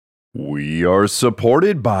We are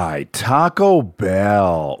supported by Taco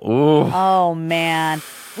Bell. Ooh. Oh, man.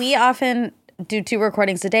 We often do 2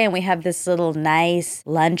 recordings a day, and we have this little nice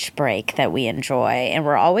lunch break that we enjoy, and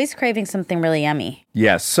we're always craving something really yummy.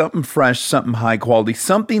 Yes, something fresh, something high quality,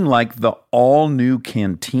 something like the all-new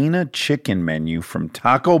Cantina chicken menu from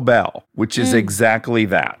Taco Bell, which is exactly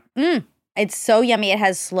that. It's so yummy. It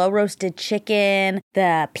has slow roasted chicken,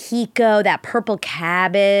 the pico, that purple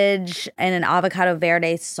cabbage, and an avocado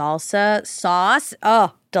verde salsa sauce.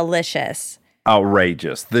 Oh, delicious.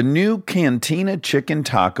 Outrageous. The new Cantina chicken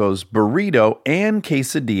tacos, burrito, and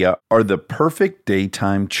quesadilla are the perfect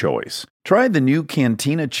daytime choice. Try the new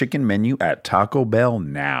Cantina chicken menu at Taco Bell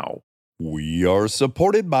now. We are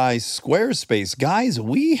supported by Squarespace. Guys,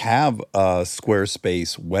 we have a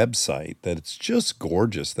Squarespace website that it's just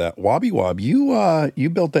gorgeous. That Wobby Wob, you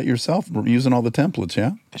built that yourself using all the templates,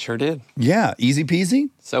 yeah? I sure did. Yeah, easy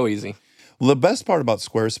peasy? So easy. Well, the best part about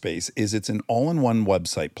Squarespace is it's an all-in-one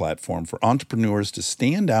website platform for entrepreneurs to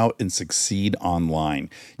stand out and succeed online.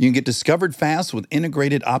 You can get discovered fast with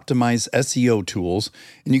integrated, optimized SEO tools,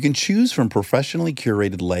 and you can choose from professionally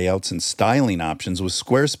curated layouts and styling options with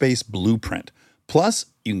Squarespace Blueprint. Plus,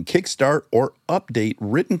 you can kickstart or update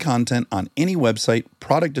written content on any website,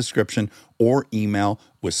 product description, or email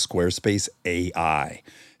with Squarespace AI.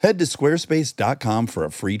 Head to squarespace.com for a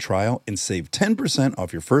free trial and save 10%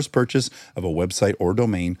 off your first purchase of a website or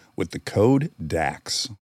domain with the code DAX.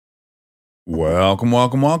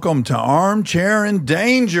 Welcome to Armchair and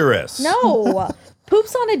Dangerous. No,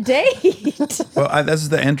 Poop's on a date. Well, this is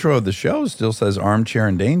the intro of the show. Still says Armchair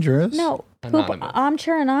and Dangerous. No, Anonymous.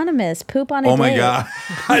 Armchair Anonymous. Poop on a date. Oh my God.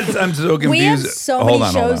 I'm so confused. We have so many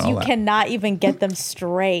shows hold you on. cannot even get them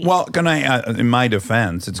straight. Well, can I, in my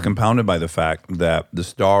defense, it's compounded by the fact that the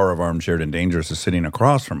star of Armchair and Dangerous is sitting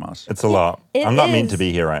across from us. It's a lot. It I'm not is. meant to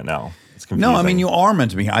be here right now. It's confusing. No, I mean, you are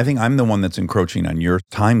meant to be. I think I'm the one that's encroaching on your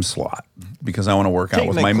time slot because I want to work out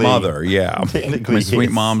with my Technically- mother. Yeah. technically, My sweet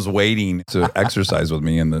yes. mom's waiting to exercise with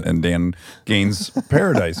me in Dan Gaines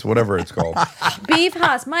Paradise, whatever it's called. Beef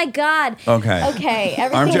Haas, my God. Okay. Okay.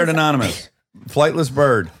 Armchair Anonymous. Flightless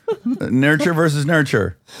bird. Nurture versus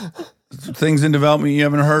nurture. Things in development you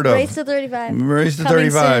haven't heard of. Race to 35. Race to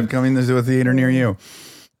Coming 35. soon. Coming to a theater near you.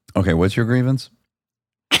 Okay, what's your grievance?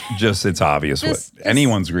 Just, it's obvious Just- what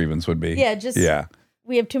anyone's grievance would be. Yeah.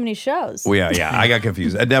 We have too many shows. Well, yeah, I got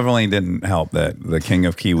confused. It definitely didn't help that the king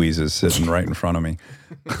of Kiwis is sitting right in front of me.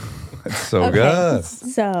 It's so good.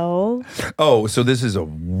 So, So this is a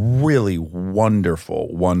really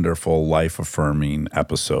wonderful, wonderful, life-affirming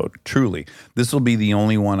episode. Truly. This will be the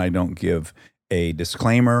only one I don't give a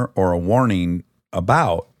disclaimer or a warning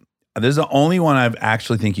about. This is the only one I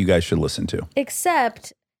actually think you guys should listen to.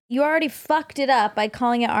 except you already fucked it up by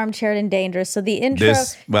calling it Armchair and Dangerous. So the intro,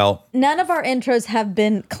 none of our intros have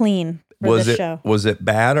been clean for this show. Was it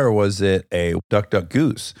bad or was it a duck, duck,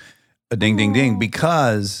 goose? A ding, ding, ding?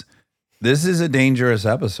 Because this is a dangerous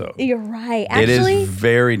episode. You're right. Actually, it is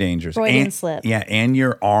very dangerous. Freudian slip. Yeah, and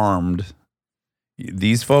you're armed.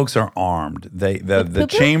 These folks are armed. The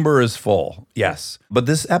chamber is full. Yes. But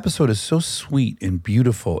this episode is so sweet and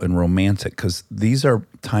beautiful and romantic because these are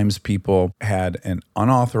times people had an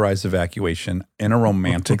unauthorized evacuation in a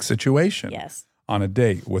romantic situation. Yes. On a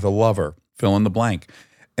date with a lover, fill in the blank.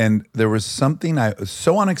 And there was something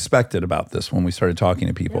so unexpected about this when we started talking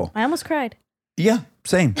to people. I almost cried. Yeah,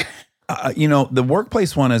 same. The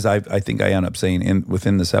workplace one is I think I end up saying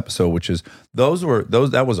within this episode, which is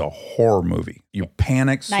that was a horror movie. You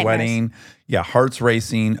panic, sweating, hearts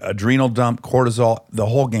racing, adrenal dump, cortisol, the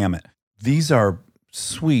whole gamut. These are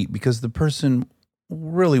sweet because the person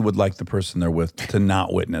really would like the person they're with to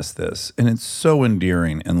not witness this. And it's so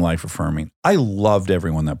endearing and life affirming. I loved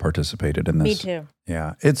everyone that participated in this. Me too.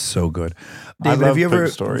 Yeah, it's so good. I David, love have you poop ever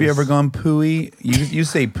stories. gone pooey? You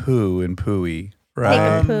say poo and pooey,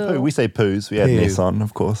 right? Poo. We say poos. We add Poo. mess on,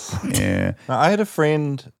 of course. Yeah. I had a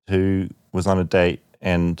friend who was on a date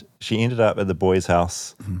and she ended up at the boy's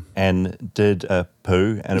house and did a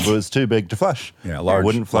poo and it was too big to flush. Yeah,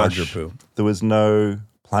 Wouldn't flush. larger poo. There was no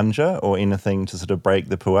plunger or anything to sort of break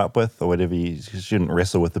the poo up with or whatever. You shouldn't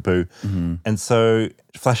wrestle with the poo. And so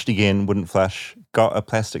flushed again, wouldn't flush, got a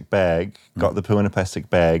plastic bag, got the poo in a plastic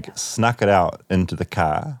bag, snuck it out into the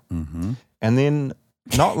car. And then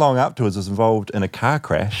not long afterwards was involved in a car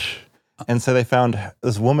crash. And so they found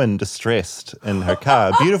this woman distressed in her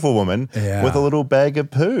car, a beautiful woman with a little bag of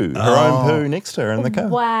poo, her own poo next to her in the car.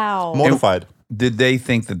 Wow. Mortified. Did they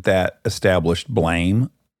think that established blame?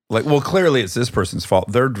 Like, well, clearly it's this person's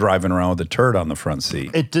fault. They're driving around with a turd on the front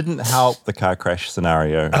seat. It didn't help the car crash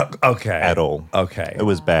scenario at all. Okay. It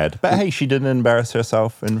was bad. But hey, she didn't embarrass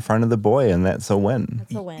herself in front of the boy, and that's a win.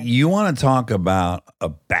 That's a win. You want to talk about a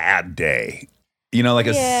bad day. You know, like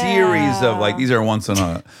a series of like, these are once in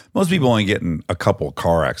a, most people only get in a couple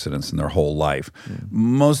car accidents in their whole life.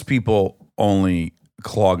 Most people only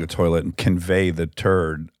clog a toilet and convey the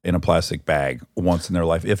turd in a plastic bag once in their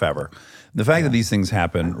life, if ever. The fact that these things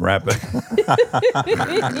happen rapid.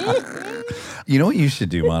 You know what you should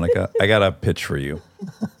do, Monica? I got a pitch for you.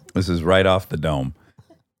 This is right off the dome.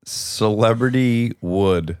 Celebrity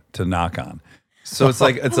wood to knock on. So it's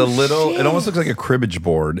like, it's a little, it almost looks like a cribbage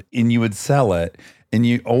board, and you would sell it, and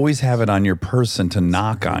you always have it on your person to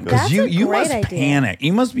knock on. Because you must panic.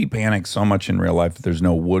 You must be panicked so much in real life that there's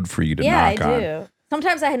no wood for you to knock on. Yeah, I do.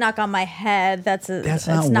 Sometimes I knock on my head. That's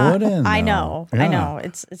not wooden. I know. Yeah. I know.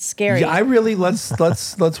 It's scary. Yeah, I really let's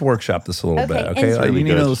workshop this a little bit. Okay, and you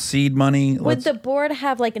need a little seed money. Would the board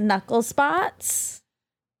have like knuckle spots?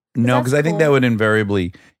 No, because I think that would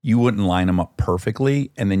invariably, you wouldn't line them up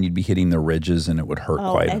perfectly, and then you'd be hitting the ridges, and it would hurt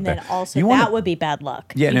quite a bit. And then also that would be bad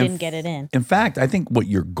luck. Yeah, you didn't get it in. In fact, I think what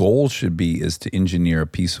your goal should be is to engineer a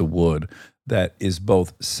piece of wood that is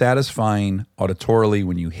both satisfying auditorily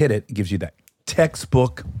when you hit it. It gives you that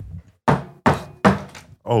textbook.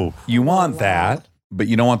 Oh, you want that, but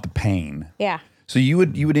you don't want the pain. Yeah. So you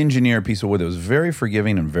would engineer a piece of wood that was very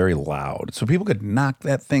forgiving and very loud. So people could knock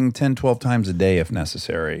that thing 10, 12 times a day if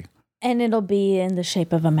necessary. And it'll be in the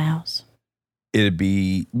shape of a mouse. It'd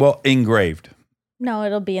be, well, engraved. No,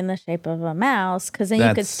 it'll be in the shape of a mouse, because then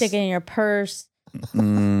you could stick it in your purse.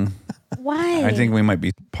 Why? I think we might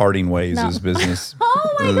be parting ways as business.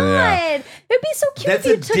 Oh my God. It'd be so cute That's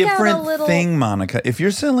if you a took different out a little thing, Monica. If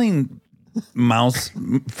you're selling mouse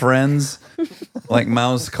friends, like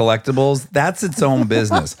mouse collectibles, that's its own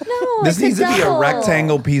business. No, this needs to be a double.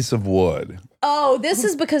 rectangle piece of wood. Oh, this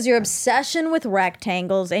is because your obsession with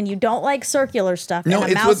rectangles and you don't like circular stuff. No, and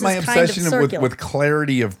a it's mouse with my is kind of obsession circular. with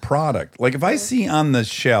clarity of product. Like if I see on the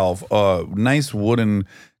shelf a nice wooden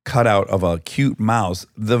cutout of a cute mouse,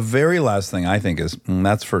 the very last thing I think is,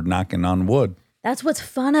 that's for knocking on wood. That's what's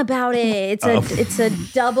fun about it. It's a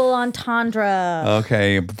double entendre.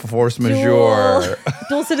 Okay, force majeure.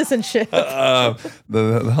 Dual citizenship. The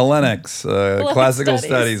Hellenics, classical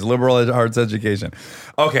studies, liberal arts education.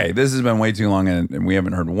 Okay, this has been way too long, and we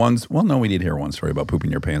haven't heard one. Well, no, we did hear one story about pooping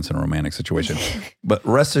your pants in a romantic situation. But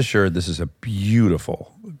rest assured, this is a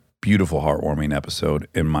beautiful, beautiful, heartwarming episode.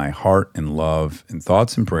 And my heart and love and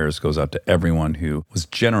thoughts and prayers goes out to everyone who was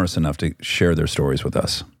generous enough to share their stories with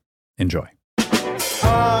us. Enjoy.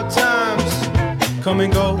 Hard times come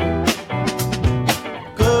and go.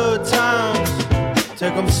 Good times,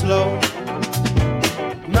 take them slow.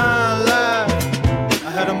 My life,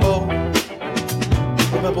 I had them both.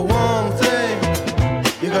 Remember one thing,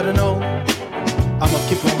 you gotta know, I'ma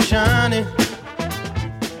keep on shining.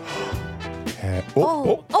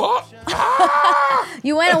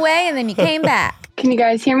 You went away and then you came back. Can you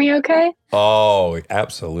guys hear me okay? Oh,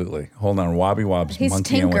 absolutely. Hold on. Wobby Wob's He's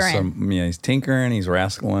monkeying with tinkering. some. Yeah, he's tinkering. He's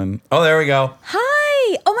rascaling. Oh, there we go.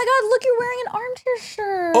 Hi. Oh my God, look, you're wearing an armchair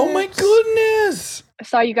shirt. Oh my goodness. I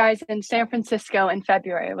saw you guys in San Francisco in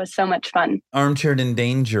February. It was so much fun. Armchaired and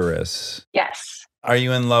dangerous. Yes. Are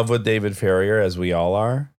you in love with David Farrier, as we all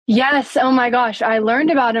are? Yes. Oh my gosh. I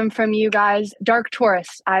learned about him from you guys. Dark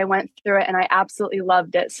Tourist. I went through it and I absolutely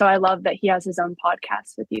loved it. So I love that he has his own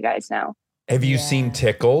podcast with you guys now. Have you seen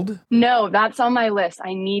Tickled? No, that's on my list.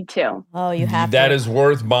 I need to. Oh, you have That to. is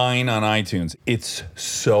worth buying on iTunes. It's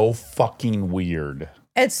so fucking weird.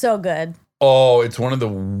 It's so good. Oh, it's one of the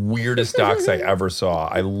weirdest docs I ever saw.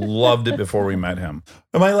 I loved it before we met him.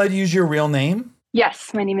 Am I allowed to use your real name?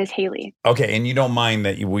 Yes. My name is Haley. Okay, and you don't mind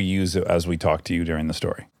that we use it as we talk to you during the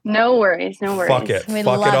story? No worries. No worries. Fuck it. We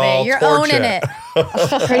Fuck love it all. it. You're Torch owning it.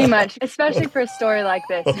 Pretty much. Especially for a story like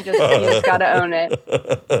this. You just gotta own it.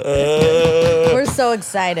 We're so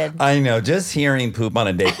excited. I know. Just hearing poop on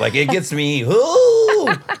a date, like it gets me. Ooh.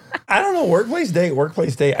 I don't know. Workplace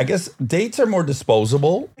date. I guess dates are more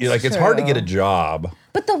disposable. Like it's hard to get a job.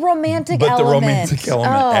 But the romantic But element. the romantic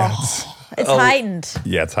element adds. It's heightened.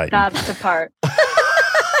 Yeah, it's heightened. That's the part.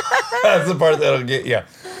 That's the part that'll get you.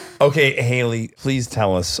 Okay, Haley, please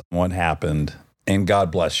tell us what happened. And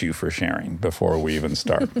God bless you for sharing before we even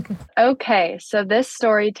start. Okay, so this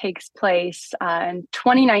story takes place in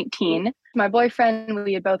 2019. My boyfriend,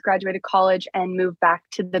 we had both graduated college and moved back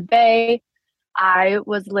to the Bay. I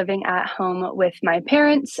was living at home with my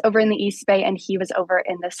parents over in the East Bay, and he was over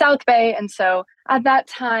in the South Bay. And so at that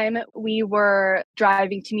time, we were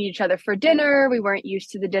driving to meet each other for dinner. We weren't used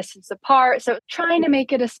to the distance apart. So trying to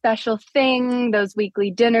make it a special thing, those weekly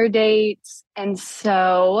dinner dates. And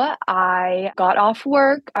so I got off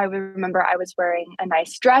work. I remember I was wearing a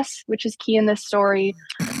nice dress, which is key in this story.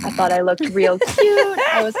 I thought I looked real cute.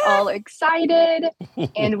 I was all excited.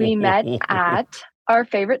 And we met at our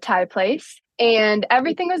favorite Thai place. And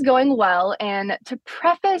everything was going well. And to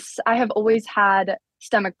preface, I have always had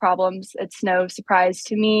stomach problems. It's no surprise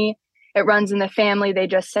to me. It runs in the family. They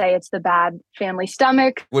just say it's the bad family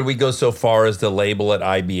stomach. Would we go so far as to label it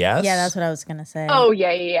IBS? Yeah, that's what I was going to say. Oh,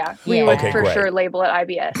 yeah. We Yeah. would Okay, for great. sure label it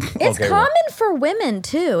IBS. It's Okay, common for women,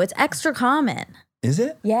 too. It's extra common. Is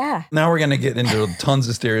it? Yeah. Now we're going to get into tons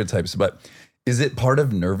of stereotypes, but is it part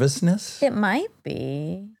of nervousness? It might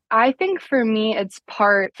be. I think for me, it's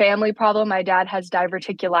part family problem. My dad has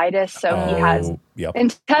diverticulitis, so he has Yep.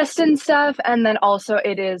 intestine stuff. And then also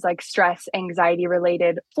it is like stress, anxiety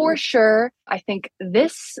related for sure. I think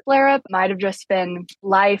this flare up might have just been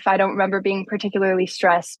life. I don't remember being particularly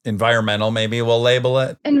stressed. Environmental, maybe we'll label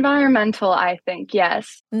it. Environmental, I think.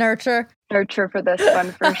 Yes. Nurture. Nurture for this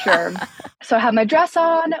one for sure. So I have my dress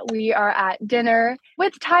on. We are at dinner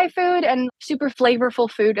with Thai food and super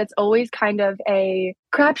flavorful food. It's always kind of a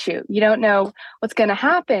crapshoot. You don't know what's going to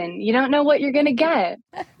happen. You don't know what you're going to get.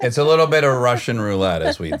 It's a little bit of Russian roulette,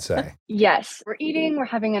 as we'd say. Yes, we're eating. We're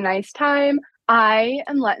having a nice time. I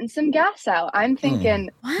am letting some gas out. I'm thinking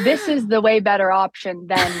this is the way better option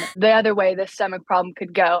than the other way this stomach problem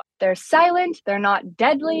could go. They're silent. They're not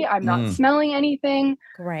deadly. I'm not smelling anything.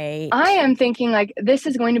 Great. I am thinking like, this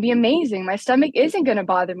is going to be amazing. My stomach isn't going to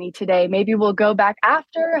bother me today. Maybe we'll go back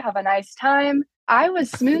after, have a nice time. I was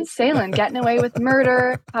smooth sailing, getting away with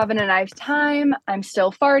murder, having a nice time. I'm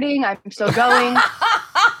still farting. I'm still going.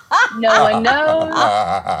 No one knows.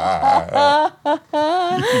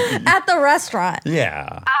 At the restaurant.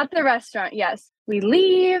 Yeah. At the restaurant, yes. We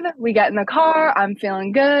leave. We get in the car. I'm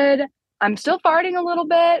feeling good. I'm still farting a little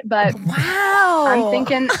bit, but Wow. I'm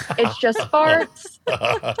thinking it's just farts.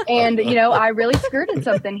 And, I really skirted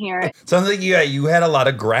something here. Sounds like you had a lot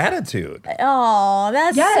of gratitude. Oh,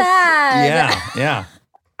 that's Yes. sad. Yeah.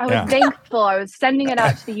 I was thankful. I was sending it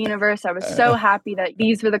out to the universe. I was so happy that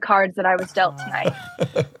these were the cards that I was dealt tonight.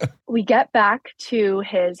 We get back to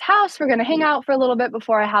his house. We're going to hang out for a little bit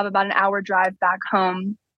before I have about an hour drive back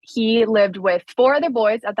home. He lived with 4 other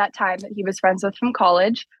boys at that time that he was friends with from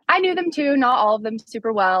college. I knew them too, not all of them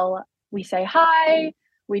super well. We say hi,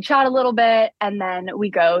 we chat a little bit, and then we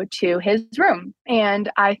go to his room.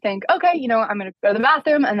 And I think, okay, I'm going to go to the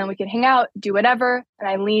bathroom and then we can hang out, do whatever. And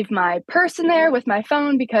I leave my purse in there with my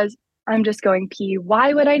phone because I'm just going pee.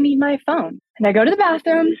 Why would I need my phone? And I go to the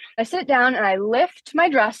bathroom, I sit down and I lift my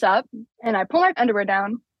dress up and I pull my underwear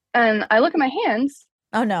down and I look at my hands.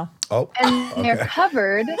 Oh, no. Oh. And they're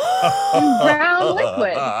covered in brown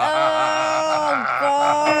liquid. Oh,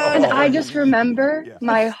 God. And I just remember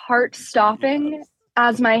my heart stopping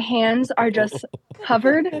as my hands are just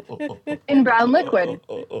covered in brown liquid.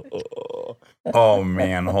 Oh,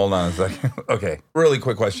 man. Hold on a second. Okay. Really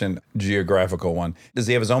quick question. Geographical one. Does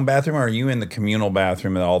he have his own bathroom or are you in the communal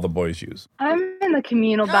bathroom that all the boys use? I'm in the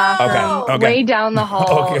communal bathroom Okay. way down the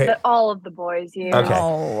hall Okay. that all of the boys use. Okay.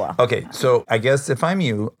 Oh. Okay. So I guess if I'm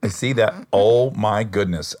you, I see that. Oh, my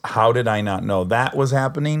goodness. How did I not know that was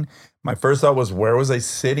happening? My first thought was, where was I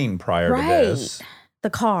sitting prior to this? The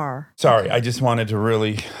car. Sorry, I just wanted to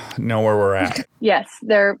really know where we're at. Yes,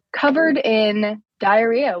 they're covered in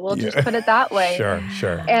diarrhea. We'll just put it that way.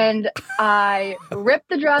 Sure. And I rip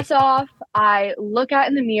the dress off. I look out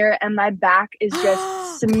in the mirror and my back is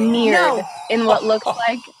just smeared in what looks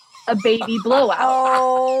like a baby blowout.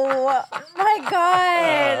 Oh, my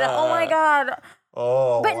God. Oh, my God.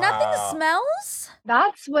 Oh, But nothing smells?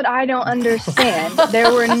 That's what I don't understand.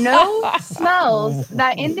 There were no smells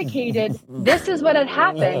that indicated this is what had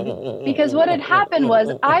happened. Because what had happened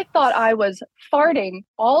was I thought I was farting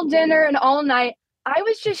all dinner and all night. I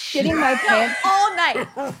was just shitting my pants All night.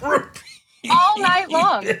 all night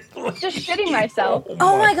long. Just shitting myself.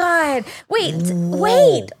 Oh, my God.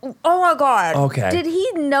 Wait. Oh, my God. Okay. Did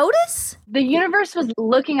he notice? The universe was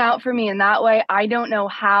looking out for me in that way. I don't know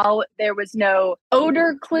how. There was no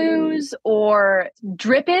odor clues or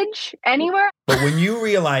drippage anywhere. But when you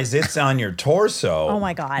realize it's on your torso, Oh,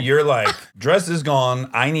 my God. you're like, dress is gone.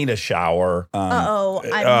 I need a shower. Uh-oh,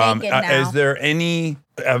 I'm naked now. Is there any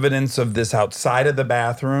evidence of this outside of the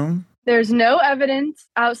bathroom? There's no evidence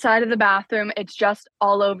outside of the bathroom. It's just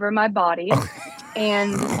all over my body.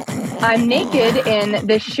 And I'm naked in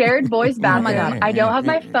the shared boys' bathroom. my God. I don't have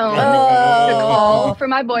my phone to Oh. call for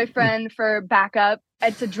my boyfriend for backup.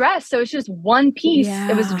 It's a dress, so it's just one piece.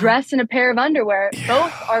 It was a Yeah. dress and a pair of underwear.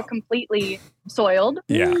 Both are completely soiled.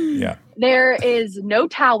 Yeah. There is no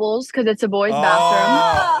towels because it's a boys'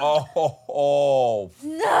 bathroom. Oh,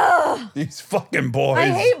 No. these fucking boys. I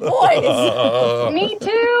hate boys. Me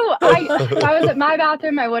too. If I was at my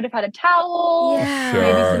bathroom, I would have had a towel, Yeah. maybe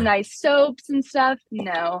Sure. some nice soaps and stuff.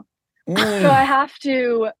 No. Mm. So I have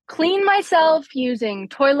to clean myself using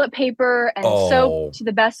toilet paper and Oh. soap to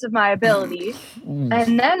the best of my ability.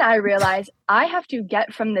 And then I realize I have to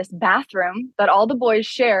get from this bathroom that all the boys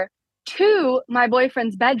share to my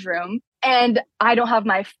boyfriend's bedroom. And I don't have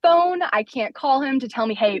my phone. I can't call him to tell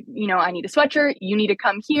me, hey, I need a sweatshirt. You need to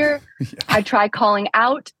come here. I try calling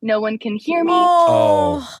out. No one can hear me.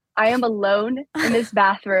 Oh. I am alone in this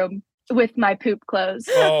bathroom with my poop clothes.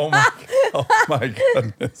 Oh my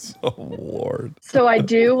goodness. Oh Lord. So I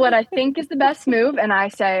do what I think is the best move, and I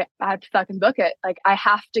say, I have to fucking book it. Like, I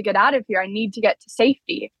have to get out of here. I need to get to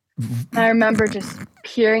safety. And I remember just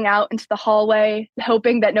peering out into the hallway,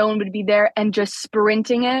 hoping that no one would be there, and just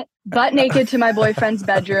sprinting it, butt naked to my boyfriend's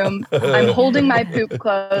bedroom. I'm holding my poop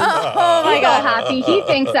clothes. Oh my He's all God. happy. He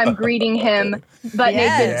thinks I'm greeting him, butt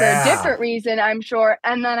naked for Yes. a different reason, I'm sure.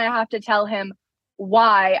 And then I have to tell him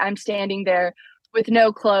why I'm standing there with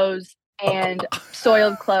no clothes and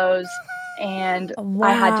soiled clothes. And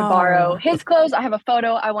I had to borrow his clothes. I have a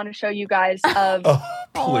photo I want to show you guys of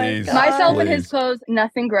Please. myself in his please. clothes.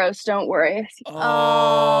 Nothing gross. Don't worry.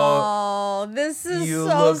 Oh, this is you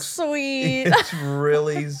so look- sweet. It's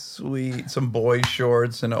really sweet. Some boy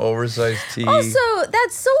shorts and oversized tee. Also,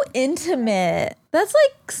 that's so intimate. That's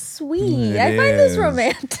like sweet. It I find this is.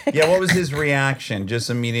 romantic. Yeah, what was his reaction? Just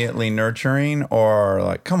immediately nurturing, or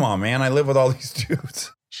like, come on, man, I live with all these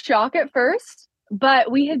dudes. Shock at first,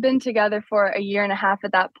 but we had been together for a year and a half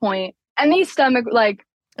at that point. And these stomach, like,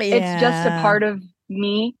 it's just a part of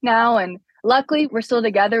me now. And luckily, we're still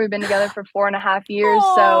together. We've been together for 4.5 years.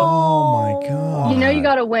 So, Oh my God. you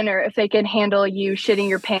got a winner if they can handle you shitting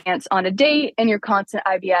your pants on a date and your constant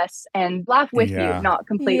IBS and laugh with Yeah. you, not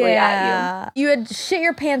completely at you. You had shit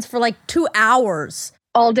your pants for like 2 hours.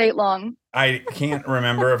 All date long. I can't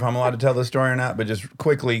remember if I'm allowed to tell the story or not, but just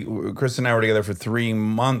quickly, Chris and I were together for 3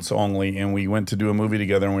 months only, and we went to do a movie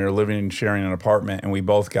together, and we were living and sharing an apartment, and we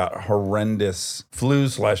both got horrendous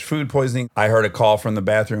flu/food poisoning. I heard a call from the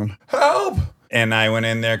bathroom, help! And I went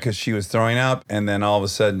in there because she was throwing up, and then all of a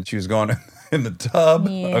sudden she was going in the tub,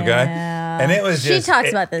 okay? And it was She just... talks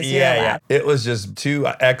about this, you're Yeah. allowed. It was just 2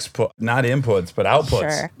 not inputs, but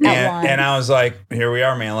outputs. Sure, And, at once. and I was like, here we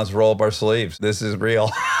are, man, let's roll up our sleeves. This is real.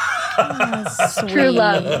 True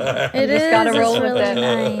love. It just is. gotta roll It's with really it.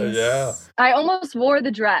 nice. Yeah. I almost wore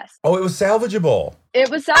the dress. Oh, it was salvageable. It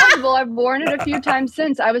was salvageable. I've worn it a few times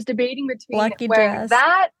since. I was debating between Lucky wearing dress.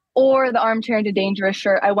 that or the Armchair into Dangerous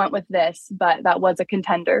shirt. I went with this, but that was a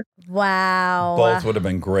contender. Wow. Both would have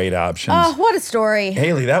been great options. Oh, what a story.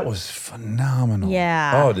 Haley, that was phenomenal.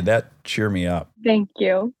 Yeah. Oh, did that cheer me up? Thank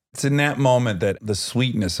you. It's in that moment that the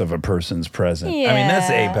sweetness of a person's present. I mean, that's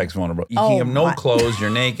the Yeah. apex vulnerable. You Oh have no my- clothes, you're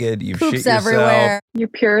naked, you've Poops shit yourself. everywhere. Your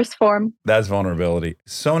purest form. That's vulnerability.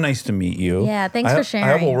 So nice to meet you. Yeah, thanks I for I sharing.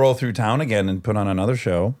 hope we'll roll through town again and put on another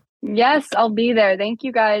show. Yes, I'll be there. Thank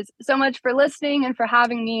you guys so much for listening and for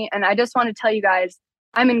having me. And I just want to tell you guys,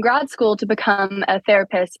 I'm in grad school to become a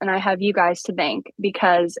therapist, and I have you guys to thank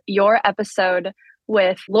because your episode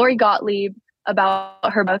with Lori Gottlieb about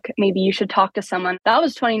her book, Maybe You Should Talk to Someone, that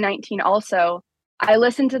was 2019 also. I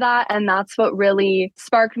listened to that, and that's what really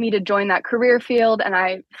sparked me to join that career field. And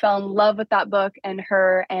I fell in love with that book and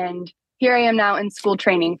her, and here I am now in school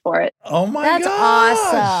training for it. Oh my That's gosh.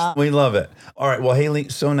 awesome. We love it. All right. Well, Haley,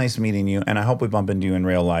 so nice meeting you. And I hope we bump into you in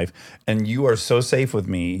real life. And you are so safe with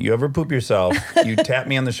me. You ever poop yourself, you tap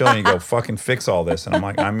me on the shoulder and you go, fucking fix all this. And I'm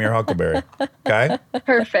like, I'm your Huckleberry. Okay?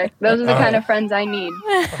 Perfect. Those are the All kind right. of friends I need.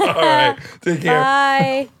 All right. Take care.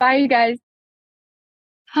 Bye. Bye, you guys.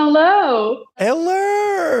 Hello.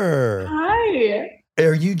 Eller. Hi.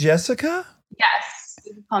 Are you Jessica? Yes.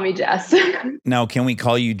 You can call me Jess. Now, can we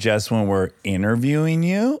call you Jess when we're interviewing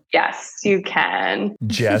you? Yes, you can.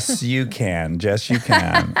 Jess, you can. Jess, you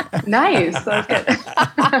can. Nice. That's good.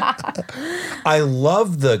 I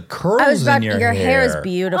love the curls I was about in your your hair is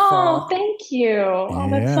beautiful. Oh, thank you. Oh,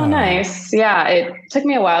 that's so Yeah. nice. Yeah, it took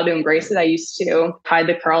me a while to embrace it. I used to hide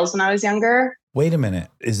the curls when I was younger. Wait a minute.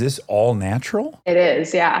 Is this all natural? It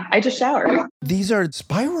is, yeah. I just showered. These are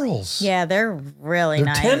spirals. Yeah, they're really They're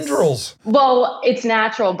nice. tendrils. Well, it's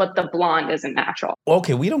natural, but the blonde isn't natural.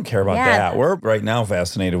 Okay, we don't care about Yeah. that. We're right now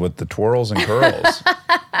fascinated with the twirls and curls.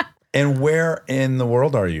 And where in the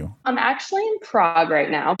world are you? I'm actually in Prague right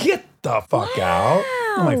now. Get the fuck out.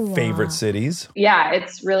 One of my favorite cities. Yeah,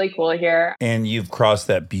 it's really cool here. And you've crossed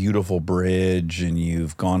that beautiful bridge and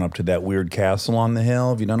you've gone up to that weird castle on the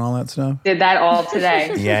hill. Have you done all that stuff? Did that all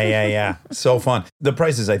today. Yeah. So fun. The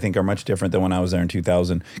prices, I think, are much different than when I was there in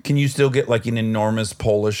 2000. Can you still get like an enormous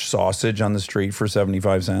Polish sausage on the street for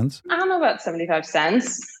 75 cents? I don't know about 75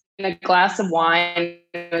 cents. And a glass of wine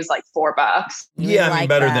was like $4. Yeah, I mean, like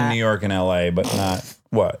better that. than New York and LA, but not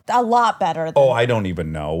what? A lot better than Oh, I don't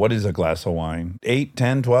even know. What is a glass of wine? 8,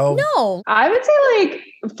 10, 12? No. I would say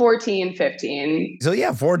like 14, 15. So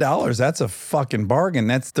yeah, $4. That's a fucking bargain.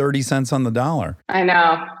 That's 30 cents on the dollar. I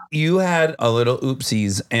know. You had a little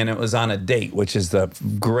oopsies and it was on a date, which is the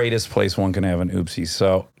greatest place one can have an oopsie.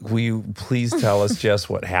 So will you please tell us just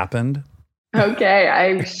what happened? Okay,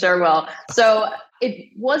 I sure will. So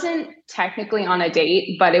it wasn't technically on a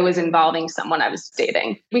date, but it was involving someone I was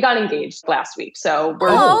dating. We got engaged last week, so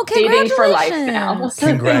we're dating for life now.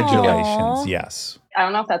 Congratulations. Aw. Yes. I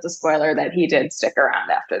don't know if that's a spoiler that he did stick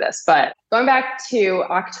around after this, but going back to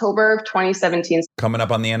October of 2017. Coming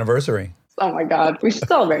up on the anniversary. Oh my God, we should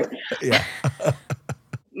celebrate. Yeah.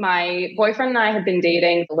 My boyfriend and I had been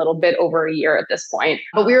dating a little bit over a year at this point,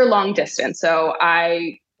 but we were long distance. So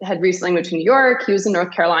I had recently moved to New York. He was in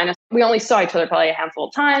North Carolina. We only saw each other probably a handful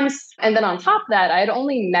of times. And then on top of that, I had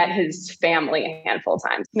only met his family a handful of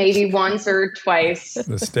times, maybe once or twice.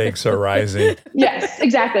 The stakes are rising. Yes,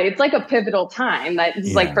 exactly. It's like a pivotal time that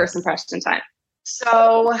is like first impression time.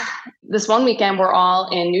 So this one weekend, we're all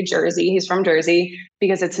in New Jersey. He's from Jersey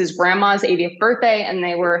because it's his grandma's 80th birthday and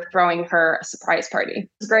they were throwing her a surprise party. It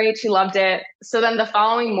was great. She loved it. So then the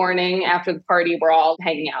following morning after the party, we're all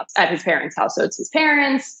hanging out at his parents' house. So it's his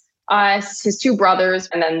parents, us, his two brothers,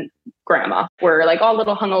 and then grandma. We're like all a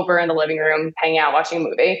little hungover in the living room, hanging out, watching a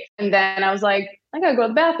movie. And then I was like, I gotta go to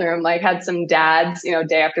the bathroom. Like had some dads,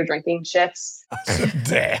 day after drinking shifts.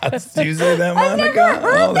 Dads? Do you say that, Monica? I've never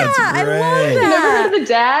heard That's that. I great. love You that. never heard of the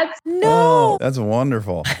dads? No. Oh, that's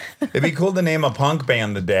wonderful. It'd be cool to name a punk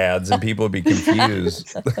band the Dads and people would be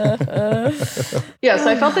confused. Yeah, so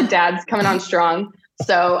I felt the dads coming on strong.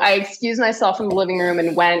 So I excused myself from the living room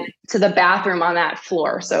and went to the bathroom on that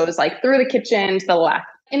floor. So it was like through the kitchen to the left.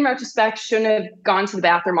 In retrospect, shouldn't have gone to the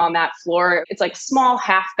bathroom on that floor. It's like small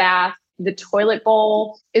half bath. The toilet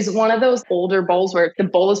bowl is one of those older bowls where the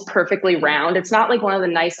bowl is perfectly round. It's not like one of the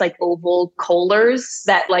nice like oval Kohlers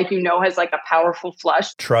that has like a powerful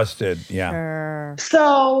flush. Trusted, yeah. Sure.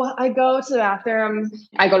 So I go to the bathroom,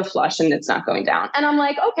 I go to flush and it's not going down. And I'm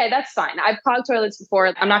like, okay, that's fine. I've clogged toilets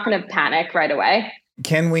before. I'm not going to panic right away.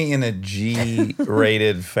 Can we, in a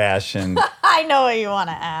G-rated fashion, I know what you want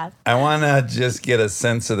to ask. I want to just get a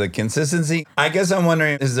sense of the consistency. I guess I'm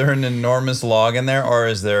wondering, is there an enormous log in there or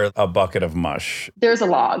is there a bucket of mush? There's a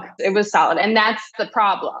log. It was solid. And that's the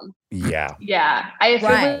problem. Yeah. Yeah. If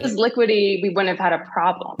it was liquidy, we wouldn't have had a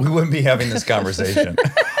problem. We wouldn't be having this conversation.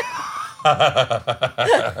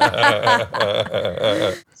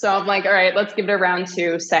 So I'm like, all right, let's give it a round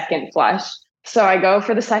 2, second flush. So I go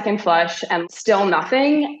for the second flush and still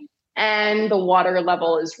nothing. And the water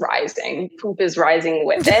level is rising. Poop is rising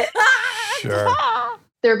with it. Sure.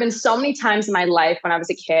 There have been so many times in my life when I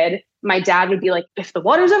was a kid, my dad would be like, if the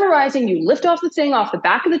water's ever rising, you lift off the thing off the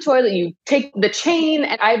back of the toilet, you take the chain.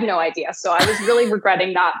 And I have no idea. So I was really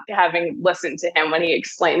regretting not having listened to him when he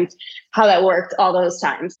explained how that worked all those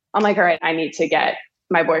times. I'm like, all right, I need to get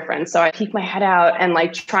my boyfriend. So I peek my head out and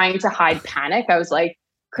like trying to hide panic. I was like,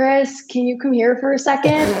 Chris, can you come here for a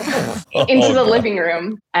second? Into the living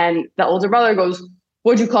room. And the older brother goes,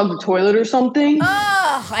 would you clog the toilet or something?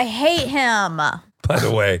 Oh, I hate him. By the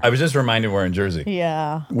way, I was just reminded we're in Jersey.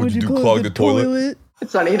 Yeah. Would you clog the toilet?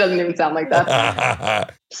 It's funny. He doesn't even sound like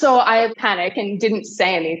that. So I panicked and didn't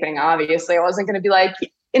say anything, obviously. I wasn't going to be like,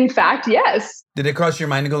 in fact, yes. Did it cross your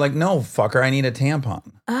mind to go like, no, fucker, I need a tampon?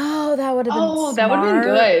 Oh, that would have been Oh, that would have been smart.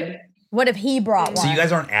 good. What if he brought one? So you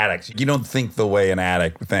guys aren't addicts. You don't think the way an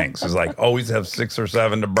addict thinks. It's like, always have 6 or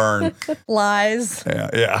 7 to burn. Lies.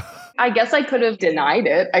 Yeah. I guess I could have denied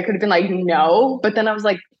it. I could have been like, no. But then I was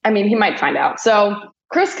like, he might find out. So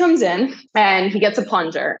Chris comes in and he gets a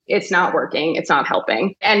plunger. It's not working. It's not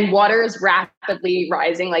helping. And water is rapidly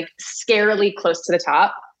rising, like scarily close to the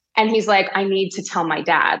top. And he's like, I need to tell my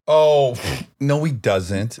dad. Oh, no, he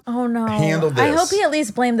doesn't. Oh, no. Handle this. I hope he at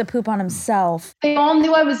least blamed the poop on himself. They all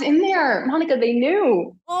knew I was in there. Monica, they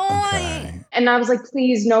knew. Okay. And I was like,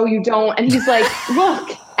 please, no, you don't. And he's like, look.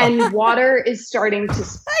 And water is starting to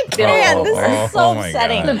spill. Man, this is so Oh my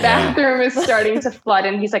upsetting. God. The bathroom is starting to flood.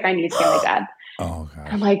 And he's like, I need to get my dad. Oh, God.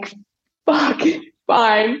 I'm like, fuck,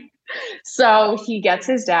 fine. So he gets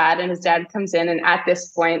his dad, and his dad comes in, and at this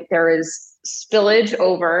point there is spillage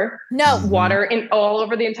over water in all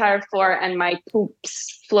over the entire floor, and my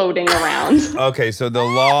poops floating around. Okay, so the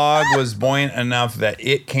log was buoyant enough that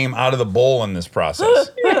it came out of the bowl in this process.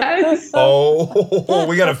 Yes. Oh,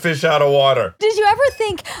 we got to fish out of water. Did you ever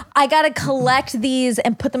think, I got to collect these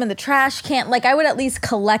and put them in the trash can? Like, I would at least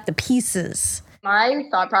collect the pieces. My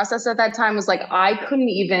thought process at that time was like, I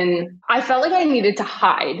felt like I needed to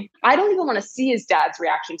hide. I don't even want to see his dad's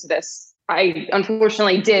reaction to this. I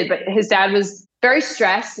unfortunately did, but his dad was very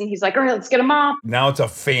stressed, and he's like, all right, let's get a mop. Now it's a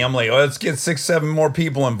family. Let's get 6, 7 more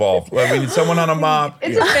people involved. We need someone on a mop.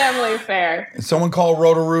 It's a family affair. Someone call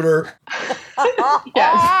Roto-Rooter.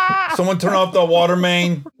 Yes. Someone turn off the water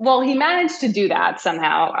main. Well, he managed to do that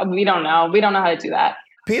somehow. We don't know. We don't know how to do that.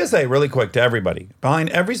 PSA really quick to everybody. Behind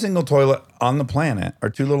every single toilet on the planet are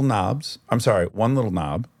 2 little knobs. I'm sorry, 1 little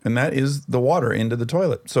knob, and that is the water into the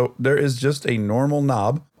toilet. So there is just a normal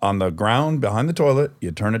knob on the ground behind the toilet.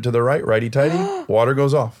 You turn it to the right, righty-tighty, water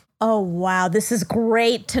goes off. Oh, wow. This is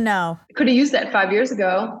great to know. Could have used that 5 years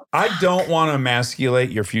ago. I don't want to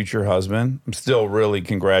emasculate your future husband. I'm still really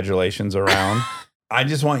congratulations around. I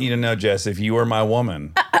just want you to know, Jess, if you were my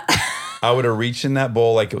woman, I would have reached in that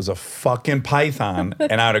bowl like it was a fucking python,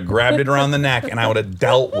 and I would have grabbed it around the neck, and I would have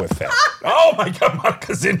dealt with it. Oh my God,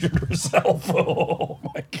 Monica's injured herself. Oh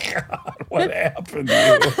my God, what happened to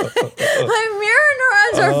you? My mirror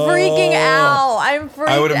neurons are freaking out. I'm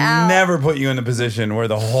freaked out. I would have never put you in a position where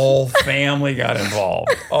the whole family got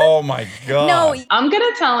involved. Oh my God. No, I'm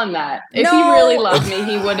going to tell him that. If he really loved me,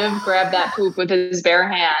 he would have grabbed that poop with his bare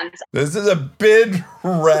hands. This is a big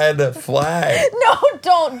red flag. no,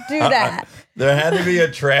 don't do that. There had to be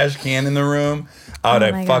a trash can in the room. I would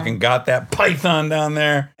have fucking got that python down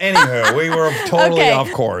there. Anywho, we were totally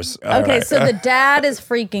off course. All right. So the dad is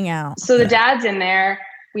freaking out. So the dad's in there.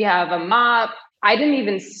 We have a mop. I didn't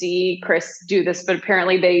even see Chris do this, but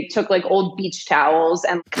apparently they took like old beach towels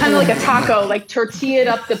and kind of like a taco, like tortilla'd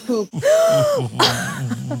up the poop.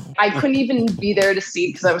 I couldn't even be there to see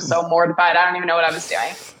because I was so mortified. I don't even know what I was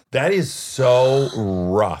doing. That is so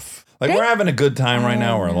rough. Like, we're having a good time right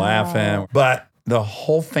now. We're laughing. But the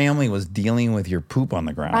whole family was dealing with your poop on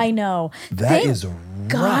the ground. I know. That is rough.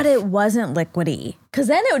 God, it wasn't liquidy. Because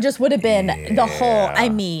then it just would have been the whole, I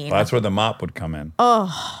mean. Well, that's where the mop would come in.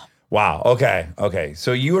 Oh. Wow. Okay.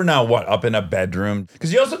 So you are now up in a bedroom?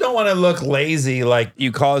 Because you also don't want to look lazy, like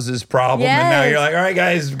you caused this problem. Yes. And now you're like, all right,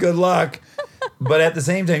 guys, good luck. But at the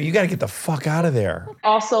same time, you got to get the fuck out of there.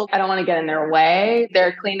 Also, I don't want to get in their way.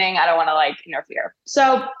 They're cleaning. I don't want to interfere.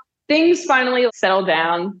 So things finally settle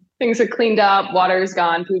down. Things are cleaned up. Water's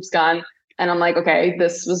gone. Poop's gone. And I'm like, okay,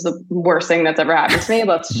 this was the worst thing that's ever happened to me.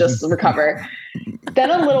 Let's just recover. Then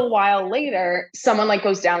a little while later, someone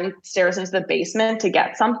goes downstairs into the basement to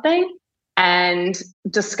get something and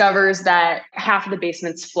discovers that half of the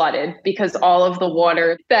basement's flooded because all of the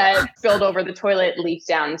water that spilled over the toilet leaked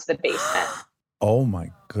down into the basement. Oh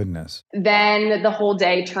my goodness. Then the whole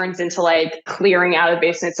day turns into clearing out of the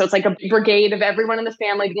basement. So it's like a brigade of everyone in the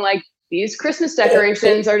family being like, these Christmas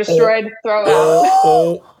decorations are destroyed, throw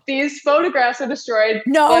out. These photographs are destroyed.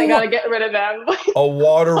 No. I gotta get rid of them. A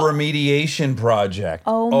water remediation project.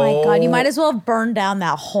 Oh my God. You might as well have burned down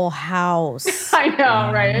that whole house. I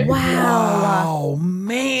know, right? Wow. Oh,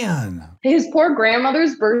 man. His poor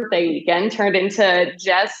grandmother's birthday weekend turned into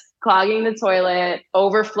Jess clogging the toilet,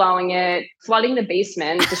 overflowing it, flooding the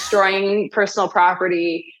basement, destroying personal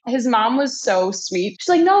property. His mom was so sweet. She's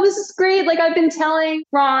like, no, this is great. I've been telling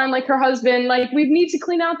Ron, her husband, we need to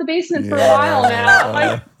clean out the basement for a while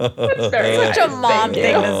now. That's very Such nice. a mom Thank you.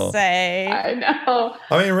 thing to say. I know.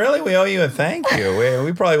 I mean, really, we owe you a thank you.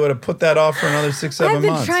 We probably would have put that off for another 6, 7 I've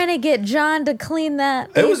been months. trying to get John to clean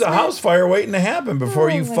that It was a basement. house fire waiting to happen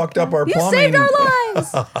before you fucked up our You plumbing. saved our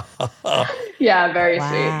lives. Yeah, very Wow.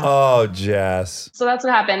 sweet. Oh, Jess. So that's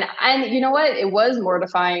what happened. And you know what? It was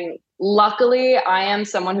mortifying. Luckily, I am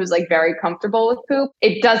someone who's very comfortable with poop.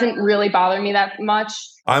 It doesn't really bother me that much.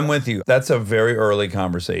 I'm with you. That's a very early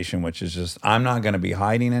conversation, which is just, I'm not going to be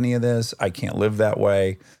hiding any of this. I can't live that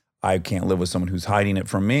way. I can't live with someone who's hiding it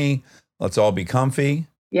from me. Let's all be comfy.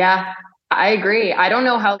 Yeah, I agree. I don't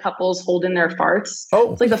know how couples hold in their farts.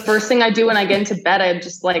 Oh. It's the first thing I do when I get into bed. I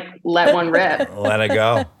just let one rip. Let it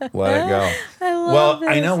go. Let it go. I love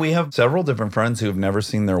I this. know we have several different friends who have never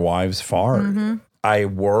seen their wives fart. Mm-hmm. I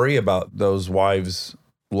worry about those wives'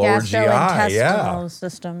 lower GI. Yeah. Gastrointestinal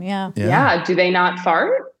system, yeah. Yeah. Do they not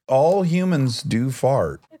fart? All humans do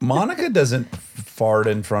fart. Monica doesn't fart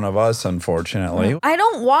in front of us, unfortunately. I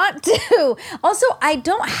don't want to. Also, I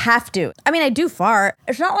don't have to. I mean, I do fart.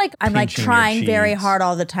 It's not like I'm like Pinching your trying very cheeks. hard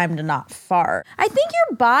all the time to not fart. I think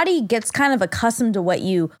your body gets kind of accustomed to what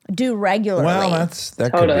you do regularly. Well,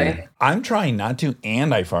 that Totally. could be. I'm trying not to,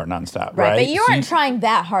 and I fart nonstop, right? But you So aren't trying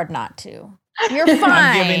that hard not to. You're fine.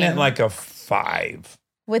 I'm giving it like a 5.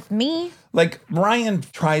 With me, Like, Ryan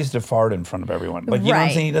tries to fart in front of everyone. Like, you know what I'm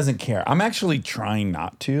Right. saying? He doesn't care. I'm actually trying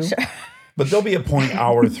not to. But there'll be a point,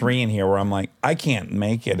 hour 3 in here, where I'm like, I can't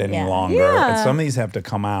make it any Yeah. longer. Yeah. And some of these have to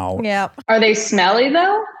come out. yep. Are they smelly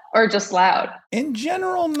though, or just loud? In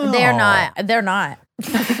general, no. They're not. They're not.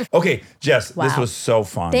 Okay, Jess, this Wow. was so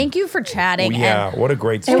fun. Thank you for chatting. Yeah, what a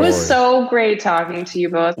great story. It was so great talking to you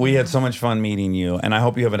both. We had so much fun meeting you, and I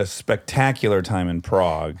hope you have a spectacular time in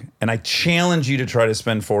Prague. And I challenge you to try to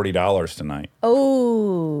spend $40 tonight.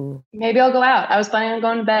 Oh, Maybe I'll go out. I was planning on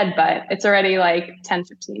going to bed, but it's already like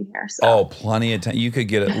 10:15 here. So Oh, plenty of time. You could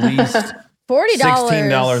get at least $40.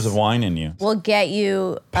 $16 of wine in you. We'll get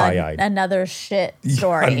you Pie-eyed. another shit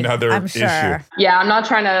story. Another I'm sure. issue. yeah, I'm not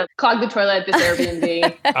trying to clog the toilet at this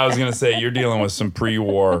Airbnb. I was going to say, you're dealing with some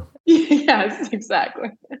pre-war. Yes, exactly.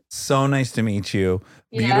 So nice to meet you.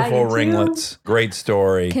 Yeah, Beautiful you too. ringlets. Great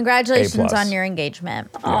story. Congratulations A+. on your engagement.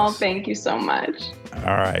 Oh, Yes. thank you so much.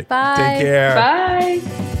 All right. Bye. Take care. Bye.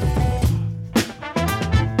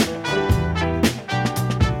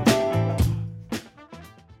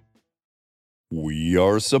 We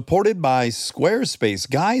are supported by Squarespace.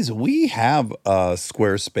 Guys, we have a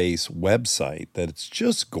Squarespace website that's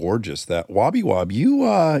just gorgeous. That Wobby Wob,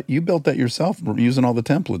 you built that yourself using all the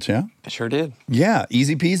templates, yeah? I sure did. Yeah,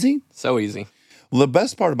 easy peasy. So easy. Well, the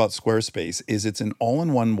best part about Squarespace is it's an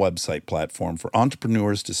all-in-one website platform for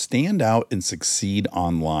entrepreneurs to stand out and succeed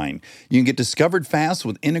online. You can get discovered fast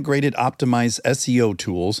with integrated, optimized SEO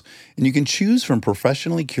tools, and you can choose from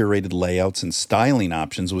professionally curated layouts and styling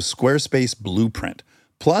options with Squarespace Blueprint.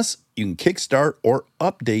 Plus, you can kickstart or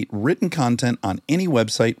update written content on any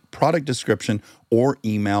website, product description, or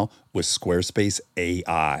email with Squarespace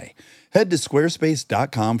AI. Head to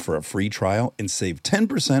squarespace.com for a free trial and save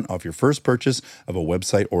 10% off your first purchase of a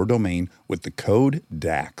website or domain with the code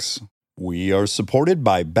DAX. We are supported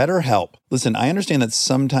by BetterHelp. Listen, I understand that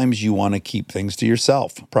sometimes you want to keep things to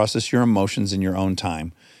yourself, process your emotions in your own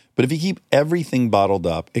time. But if you keep everything bottled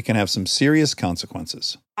up, it can have some serious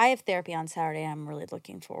consequences. I have therapy on Saturday. I'm really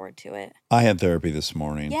looking forward to it. I had therapy this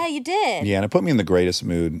morning. Yeah, you did. Yeah, and it put me in the greatest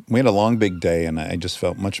mood. We had a long, big day, and I just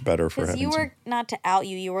felt much better for Because having you some. were, not to out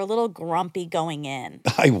you, you were a little grumpy going in.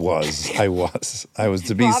 I was to be Rob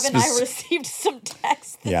and I specific. received some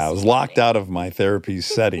texts. Yeah, I was locked out of my therapy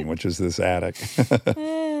setting, which is this attic.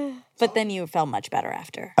 But then you felt much better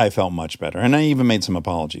after. I felt much better, and I even made some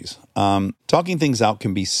apologies. Talking things out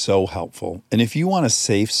can be so helpful, and if you want a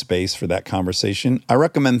safe space for that conversation, I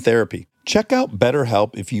recommend therapy. Check out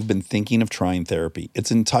BetterHelp if you've been thinking of trying therapy. It's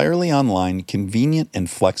entirely online, convenient, and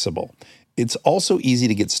flexible. It's also easy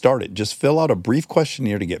to get started. Just fill out a brief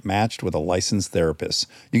questionnaire to get matched with a licensed therapist.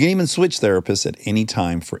 You can even switch therapists at any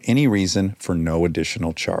time for any reason for no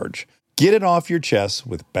additional charge. Get it off your chest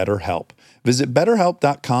with BetterHelp. Visit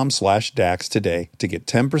BetterHelp.com/Dax today to get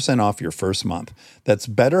 10% off your first month. That's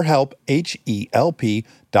BetterHelp,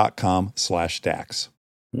 HELP.com/Dax.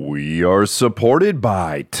 We are supported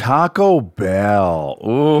by Taco Bell.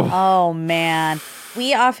 Ooh. Oh, man.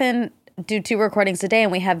 We often do 2 recordings a day,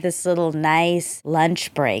 and we have this little nice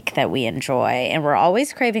lunch break that we enjoy. And we're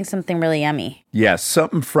always craving something really yummy. Yes,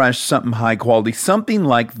 something fresh, something high quality, something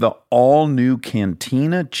like the all-new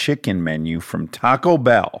Cantina chicken menu from Taco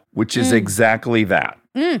Bell, which is exactly that.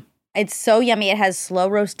 It's so yummy. It has slow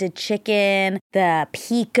roasted chicken, the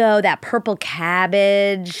pico, that purple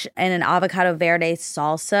cabbage, and an avocado verde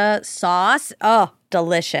salsa sauce. Oh,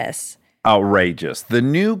 delicious. Outrageous. The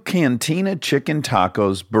new Cantina chicken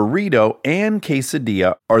tacos, burrito, and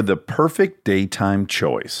quesadilla are the perfect daytime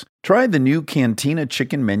choice. Try the new Cantina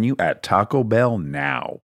chicken menu at Taco Bell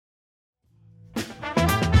now.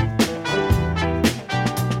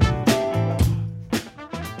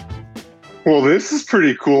 Well, this is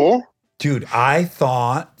pretty cool. Dude, I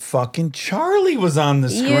thought fucking Charlie was on the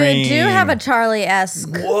screen. You do have a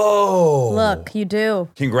Charlie-esque Whoa. look. You do.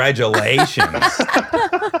 Congratulations.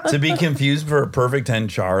 To be confused for a perfect 10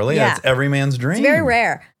 Charlie, Yeah. that's every man's dream. It's very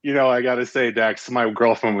rare. You know, I got to say, Dax, my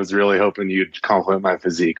girlfriend was really hoping you'd compliment my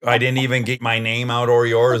physique. I didn't even get my name out or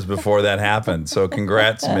yours before that happened. So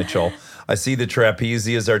congrats, Mitchell. I see the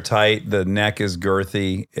trapezius are tight. The neck is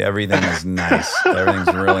girthy. Everything is nice.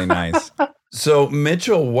 Everything's really nice. So,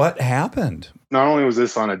 Mitchell, what happened? Not only was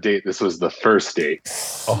this on a date, this was the first date.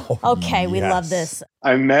 Oh, Okay, we love yes. this.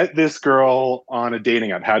 I met this girl on a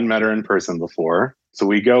dating app. Hadn't met her in person before. So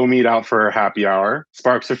we go meet out for a happy hour.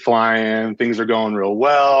 Sparks are flying. Things are going real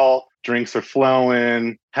well. Drinks are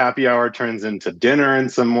flowing. Happy hour turns into dinner and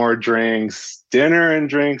some more drinks. Dinner and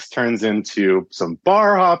drinks turns into some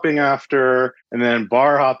bar hopping after. And then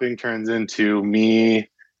bar hopping turns into me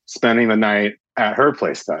spending the night at her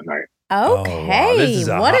place that night. Okay, This is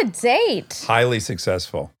what a date. highly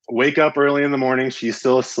successful. Wake up early in the morning. She's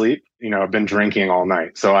still asleep. I've been drinking all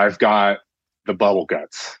night. So I've got the bubble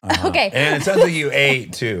guts. Okay. And it sounds like you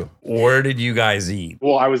ate too. Where did you guys eat?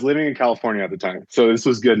 Well, I was living in California at the time. So this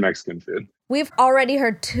was good Mexican food. We've already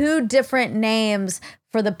heard 2 different names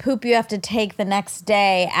for the poop you have to take the next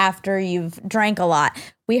day after you've drank a lot.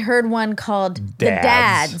 We heard one called the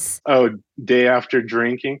dads. Oh, day after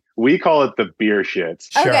drinking? We call it the beer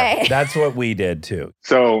shits. Sure. Okay. That's what we did too.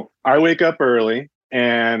 So I wake up early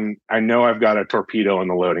and I know I've got a torpedo in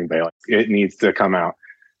the loading bay. Like, it needs to come out.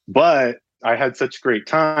 But I had such great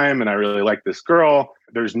time and I really like this girl.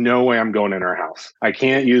 There's no way I'm going in her house. I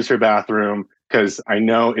can't use her bathroom because I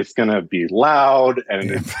know it's going to be loud and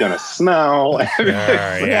it's going to smell. And,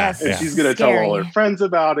 Yes. and she's going to tell all her friends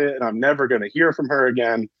about it. And I'm never going to hear from her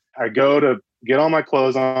again. I go to get all my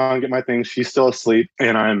clothes on, get my things. She's still asleep.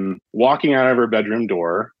 And I'm walking out of her bedroom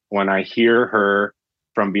door when I hear her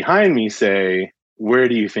from behind me say, "Where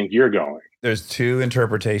do you think you're going?" There's 2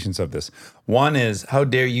 interpretations of this. One is, how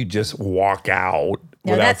dare you just walk out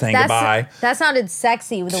without saying goodbye? That sounded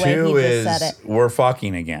sexy the way he 2 just is, said it. we're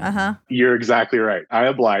fucking again. Uh-huh. You're exactly right. I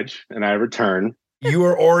oblige and I return. You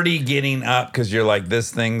were already getting up because you're like,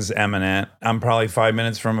 this thing's imminent. I'm probably 5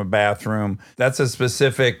 minutes from a bathroom. That's a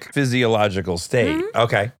specific physiological state. Mm-hmm.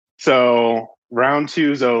 Okay. So round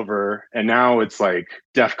 2's over and now it's like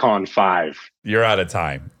DEFCON 5. You're out of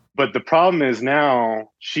time. But the problem is now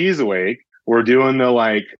she's awake. We're doing the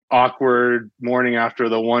like awkward morning after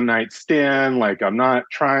the one night stand. Like, I'm not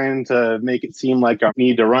trying to make it seem like I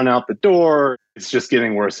need to run out the door. It's just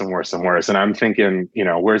getting worse and worse and worse. And I'm thinking,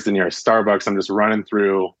 where's the nearest Starbucks? I'm just running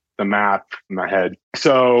through the map in my head.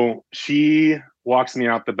 So she walks me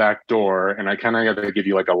out the back door and I kind of got to give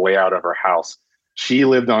you like a layout of her house. She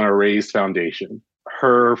lived on a raised foundation.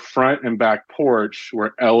 Her front and back porch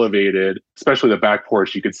were elevated, especially the back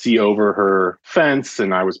porch. You could see over her fence,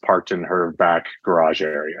 and I was parked in her back garage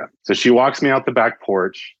area. So she walks me out the back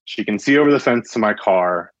porch. She can see over the fence to my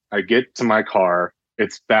car. I get to my car.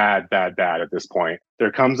 It's bad, bad, bad at this point.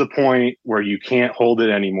 There comes a point where you can't hold it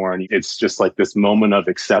anymore. And it's just like this moment of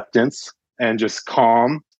acceptance and just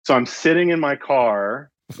calm. So I'm sitting in my car,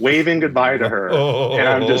 waving goodbye to her, and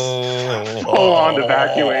I'm just full on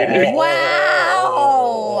evacuating. Wow.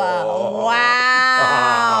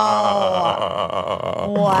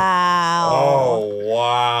 Oh,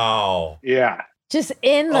 wow. Yeah. Just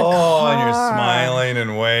in the car. And you're smiling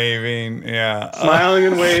and waving. Yeah. Smiling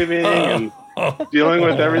and waving and dealing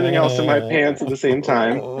with everything else in my pants at the same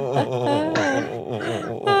time. Oh,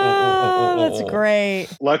 that's great.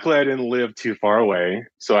 Luckily, I didn't live too far away.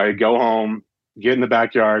 So I go home, get in the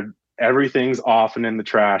backyard. Everything's off and in the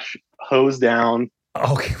trash, hose down.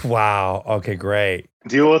 Okay. Wow. Okay, great.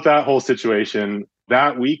 Deal with that whole situation.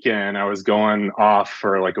 That weekend, I was going off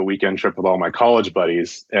for like a weekend trip with all my college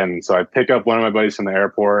buddies. And so I pick up one of my buddies from the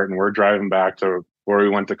airport and we're driving back to where we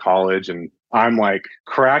went to college. And I'm like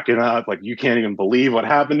cracking up, like, you can't even believe what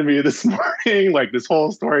happened to me this morning, like this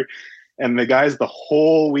whole story. And the guys the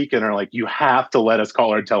whole weekend are like, you have to let us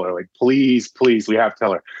call her and tell her. Like, please, please, we have to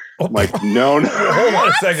tell her. I'm like, no. Hold on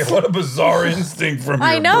a second. What a bizarre instinct from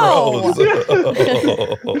your know.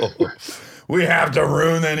 bros. We have to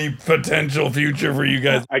ruin any potential future for you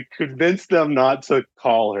guys. I convinced them not to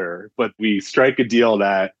call her, but we strike a deal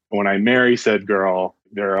that when I marry said girl,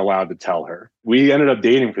 they're allowed to tell her. We ended up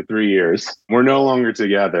dating for 3 years. We're no longer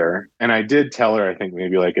together. And I did tell her, I think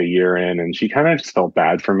maybe like a year in, and she kind of just felt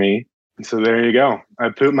bad for me. So there you go. I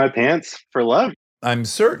pooped my pants for love. I'm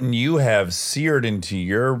certain you have seared into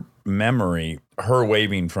your memory her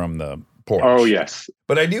waving from the porch. Oh, yes.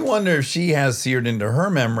 But I do wonder if she has seared into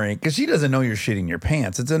her memory because she doesn't know you're shitting your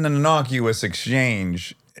pants. It's an innocuous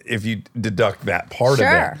exchange if you deduct that part of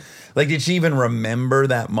it. Like, did she even remember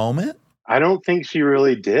that moment? I don't think she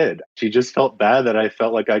really did. She just felt bad that I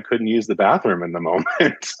felt like I couldn't use the bathroom in the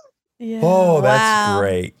moment. Yeah. Oh, that's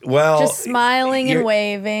great. Well, just smiling and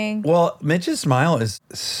waving. Well, Mitch's smile is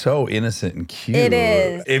so innocent and cute. It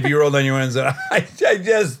is. If you rolled on your own and said,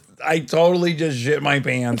 I totally just shit my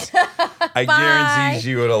pants, I guarantee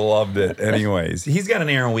she would have loved it anyways. He's got an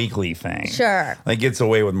Aaron Weekly thing. Sure. Like, gets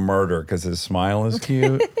away with murder because his smile is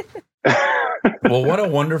cute. Well, what a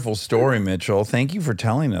wonderful story, Mitchell. Thank you for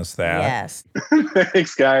telling us that. Yes.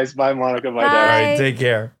 Thanks, guys. Bye, Monica. Bye, All Dad. right, take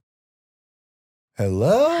care.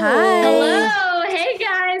 Hello. Hi. Hello. Hey,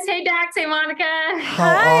 guys. Hey, Dax. Hey, Monica. How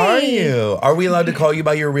Hi. are you? Are we allowed to call you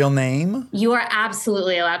by your real name? You are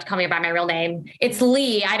absolutely allowed to call me by my real name. It's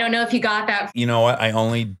Lee. I don't know if you got that. You know what? I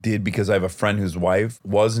only did because I have a friend whose wife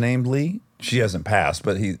was named Lee. She hasn't passed,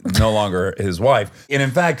 but he's no longer his wife. And in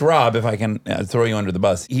fact, Rob, if I can throw you under the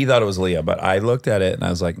bus, he thought it was Leah, but I looked at it and I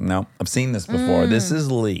was like, no, I've seen this before. This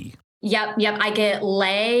is Lee. Yep. I get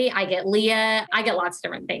Lay. I get Leah. I get lots of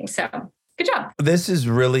different things. So good job. This is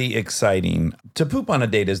really exciting. To poop on a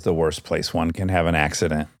date is the worst place one can have an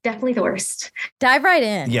accident. Definitely the worst. Dive right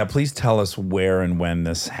in. Yeah, please tell us where and when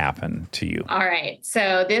this happened to you. All right.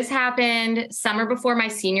 So this happened summer before my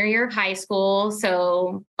senior year of high school.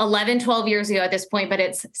 So 11, 12 years ago at this point, but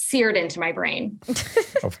it's seared into my brain.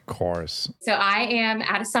 Of course. So I am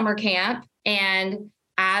at a summer camp, and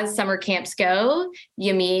as summer camps go,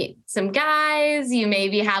 you meet some guys, you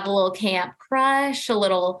maybe have a little camp crush, a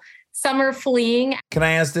little summer fleeing. Can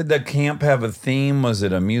I ask, did the camp have a theme? Was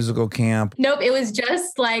it a musical camp? Nope, it was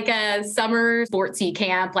just like a summer sportsy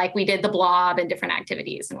camp. Like we did the blob and different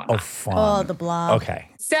activities and Oh, whatnot. fun. Oh, the blob. Okay.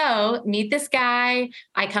 So meet this guy.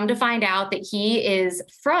 I come to find out that he is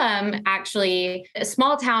from actually a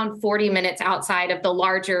small town 40 minutes outside of the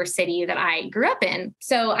larger city that I grew up in.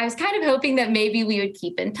 So I was kind of hoping that maybe we would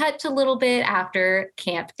keep in touch a little bit after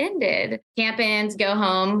camp ended. Camp ends, go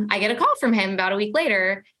home. I get a call from him about a week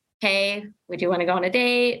later. Hey, would you want to go on a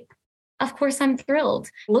date? Of course, I'm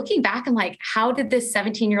thrilled. Looking back, I'm like, how did this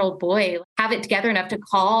 17-year-old boy have it together enough to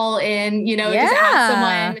call and, just ask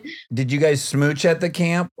someone? Did you guys smooch at the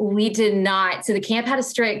camp? We did not. So the camp had a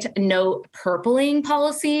strict no purpling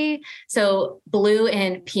policy. So blue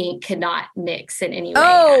and pink could not mix in any way.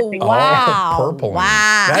 Oh, wow. Purple.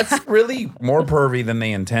 Wow. That's really more pervy than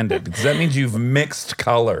they intended, because that means you've mixed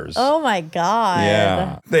colors. Oh, my God.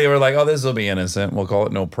 Yeah. They were like, oh, this will be innocent. We'll call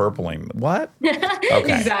it no purpling. What?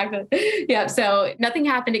 Okay. Exactly. Yeah. So nothing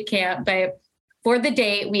happened at camp, but for the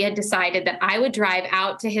date, we had decided that I would drive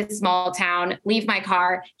out to his small town, leave my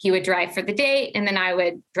car. He would drive for the date, and then I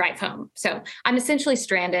would drive home. So I'm essentially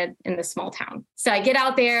stranded in this small town. So I get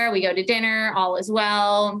out there, we go to dinner, all is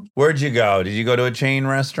well. Where'd you go? Did you go to a chain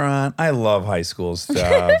restaurant? I love high school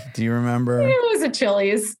stuff. Do you remember? It was a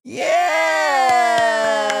Chili's. Yeah.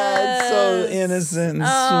 It's so innocent and sweet.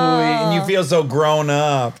 And you feel so grown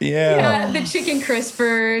up. Yeah. The chicken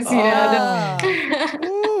crispers,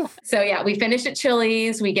 So yeah, we finished at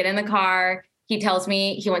Chili's. We get in the car. He tells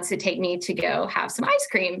me he wants to take me to go have some ice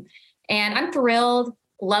cream. And I'm thrilled.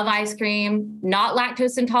 Love ice cream, not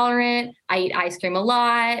lactose intolerant. I eat ice cream a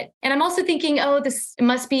lot. And I'm also thinking, this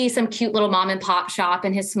must be some cute little mom and pop shop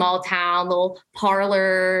in his small town, little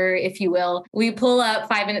parlor, if you will. We pull up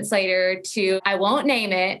 5 minutes later to, I won't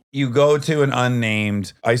name it. You go to an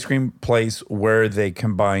unnamed ice cream place where they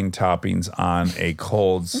combine toppings on a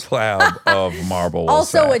cold slab of marble.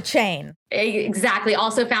 Also a chain. Exactly.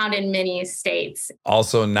 Also found in many states.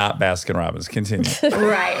 Also not Baskin Robbins. Continue.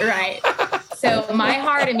 Right. So my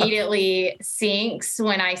heart immediately sinks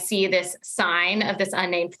when I see this sign of this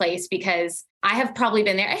unnamed place, because I have probably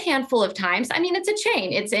been there a handful of times. I mean, it's a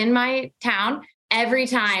chain. It's in my town. Every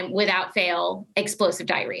time, without fail, explosive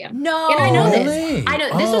diarrhea. No. And I know Really? this. I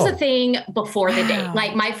know this was Oh. a thing before the date. Wow.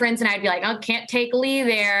 Like my friends and I'd be like, oh, can't take Lee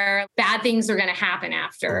there. Bad things are going to happen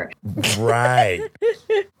after. Right.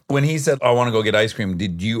 When he said, I want to go get ice cream,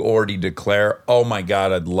 did you already declare, oh my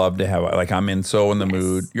God, I'd love to have, like, I'm in the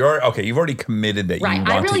mood. You've already committed that Right. you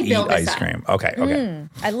I want really to eat built this ice up. cream. Okay.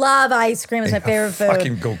 I love ice cream. It's my favorite food.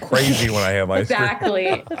 Fucking go crazy when I have ice cream.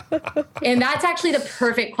 Exactly. And that's actually the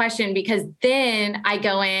perfect question, because then I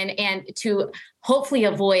go in and to hopefully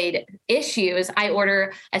avoid issues, I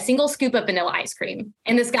order a single scoop of vanilla ice cream.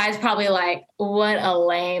 And this guy's probably like, what a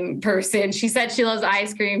lame person. She said she loves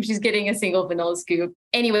ice cream. She's getting a single vanilla scoop.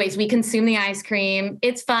 Anyways, we consume the ice cream.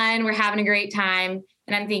 It's fun. We're having a great time.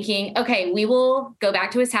 And I'm thinking, okay, we will go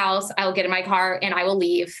back to his house. I will get in my car and I will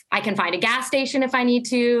leave. I can find a gas station if I need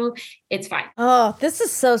to. It's fine. Oh, this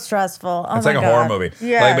is so stressful. Oh It's my like a God. horror movie.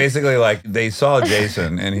 Yes. Like basically like they saw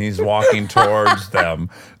Jason and he's walking towards them.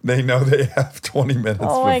 They know they have 20 minutes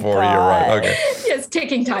Oh my before he God. arrives. Okay. Yes.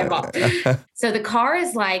 ticking time bomb. So the car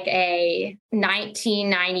is like a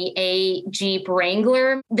 1998 Jeep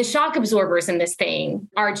Wrangler. The shock absorbers in this thing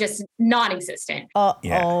are just non-existent. I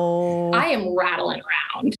am rattling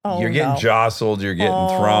around. You're getting jostled. You're getting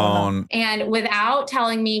thrown. And without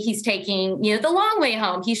telling me he's taking, the long way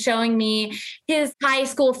home, he's showing me his high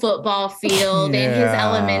school football field and his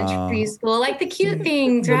elementary school, like the cute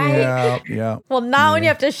things, right? Yeah. Well, not when you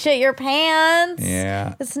have to shit your pants.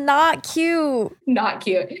 Yeah. It's not cute. Not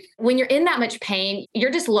cute. When you're in that much pain,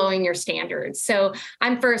 you're just lowering your standards. So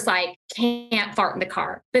I'm first like, can't fart in the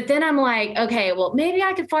car. But then I'm like, okay, well, maybe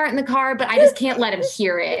I could fart in the car, but I just can't let him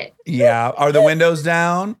hear it. Yeah. Are the windows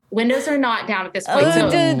down? Windows are not down at this point.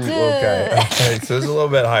 Okay. So it's a little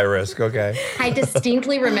bit high risk. Okay. I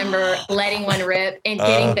distinctly remember letting one rip and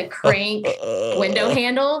getting the crank window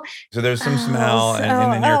handle. So there's some smell and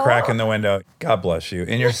then you're cracking the window. God bless you.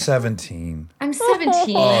 And you're 17. I'm 17.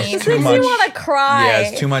 It's too Makes much. me want to cry. Yeah,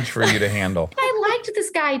 it's too much for you to handle. I liked this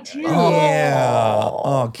guy too. Yeah.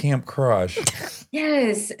 Oh, Camp Crush.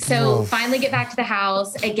 Yes. So finally get back to the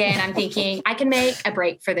house. Again, I'm thinking I can make a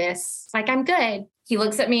break for this. Like, I'm good. He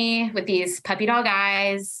looks at me with these puppy dog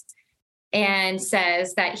eyes and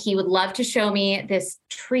says that he would love to show me this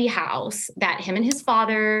tree house that him and his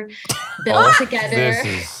father built together.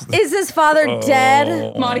 Is his father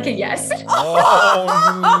dead? Monica, yes.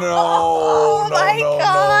 Oh, no. Oh, my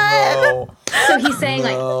God. No. So he's saying,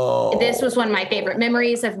 like, this was one of my favorite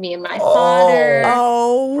memories of me and my father.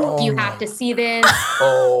 You have to see this.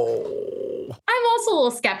 I'm also a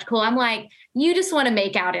little skeptical. I'm like, you just want to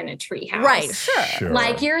make out in a treehouse. Right, sure.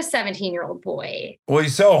 Like, you're a 17-year-old boy. Well,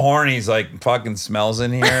 he's so horny. He's like, fucking smells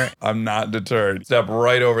in here. I'm not deterred. Step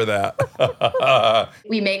right over that.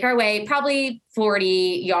 We make our way probably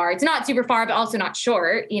 40 yards, not super far, but also not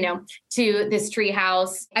short, to this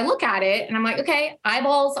treehouse. I look at it and I'm like, okay,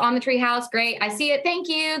 eyeballs on the treehouse. Great. I see it. Thank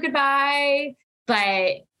you. Goodbye.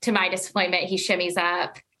 But to my disappointment, he shimmies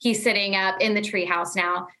up. He's sitting up in the treehouse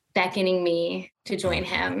now, beckoning me to join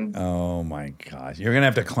him. Oh my gosh. You're going to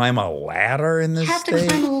have to climb a ladder in this You have state? to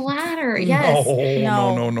climb a ladder. Yes.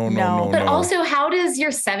 No. But also, how does your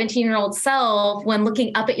 17-year-old self, when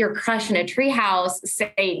looking up at your crush in a treehouse,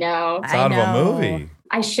 say no? It's out of a movie.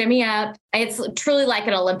 I shimmy up. It's truly like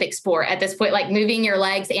an Olympic sport at this point, like moving your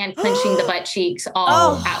legs and clenching the butt cheeks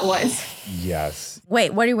all at once. Yes.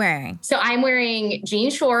 Wait, what are you wearing? So I'm wearing jean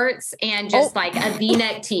shorts and just like a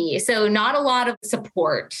V-neck tee. So not a lot of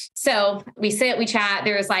support. So we sit, we chat.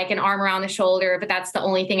 There's like an arm around the shoulder, but that's the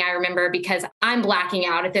only thing I remember because I'm blacking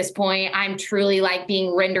out at this point. I'm truly like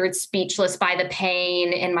being rendered speechless by the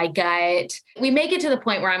pain in my gut. We make it to the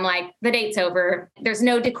point where I'm like, the date's over. There's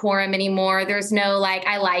no decorum anymore. There's no like,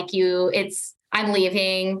 I like you. I'm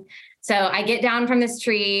leaving. So I get down from this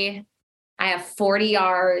tree. I have 40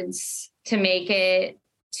 yards to make it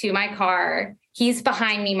to my car. He's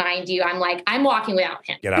behind me, mind you. I'm walking without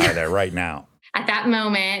him. Get out of there right now. At that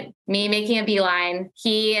moment, me making a beeline,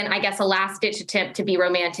 he, and I guess a last ditch attempt to be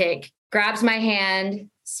romantic, grabs my hand,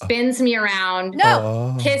 spins me around,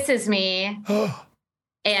 kisses me,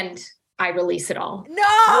 and I release it all.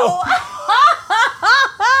 No!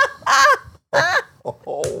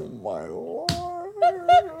 Oh my Lord. At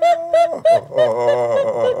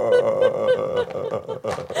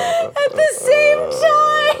the same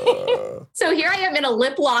time. So here I am in a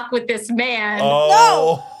lip lock with this man.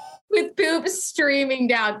 Oh. With boobs streaming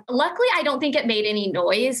down. Luckily, I don't think it made any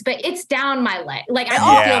noise, but it's down my leg. Like, I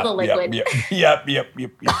can feel the liquid. Yep.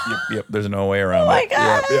 There's no way around it. Oh my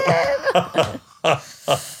God.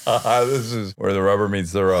 This is where the rubber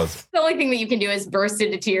meets the road. The only thing that you can do is burst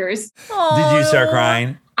into tears. Did you start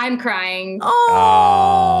crying? I'm crying. Oh.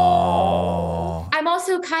 I'm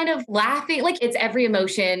also kind of laughing. Like, it's every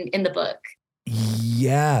emotion in the book.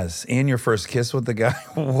 Yes. And your first kiss with the guy.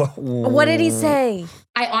 What did he say?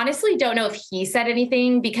 I honestly don't know if he said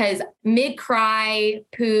anything because mid-cry,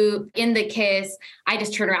 poop, in the kiss, I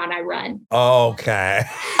just turn around and I run. Okay.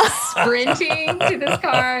 Sprinting to this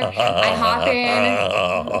car. I hop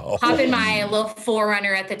in my little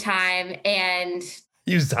 4Runner at the time, and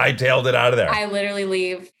you just hightailed it out of there. I literally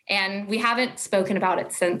leave. And we haven't spoken about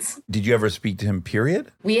it since. Did you ever speak to him,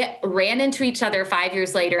 period? We ran into each other 5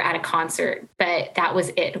 years later at a concert, but that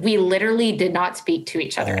was it. We literally did not speak to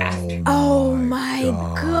each other after. Oh my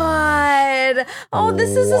God. Oh, this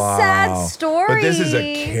is a sad story. But this is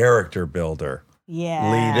a character builder.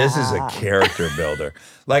 Yeah. Lee, this is a character builder.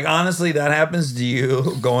 Like, honestly, that happens to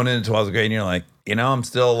you going into 12th grade and you're like, I'm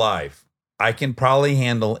still alive. I can probably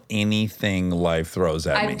handle anything life throws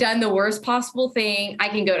at me. I've done the worst possible thing. I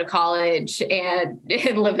can go to college and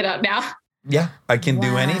live it up now. Yeah, I can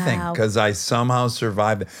do anything Wow. because I somehow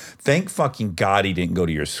survived. Thank fucking God he didn't go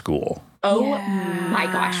to your school. Oh Yeah. my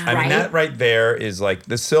gosh, I right? mean, that right there is like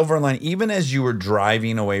the silver line. Even as you were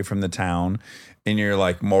driving away from the town and you're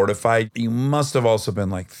like mortified, you must have also been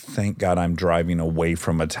like, thank God I'm driving away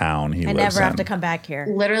from a town he I lives never have in. to come back here.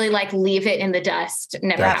 Literally like leave it in the dust.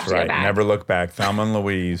 Never That's have to right. go back. Never look back. Thelma and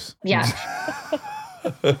Louise. Yeah.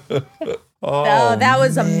 Oh, that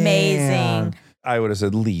was man. amazing. I would have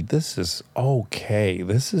said, Lee, this is okay.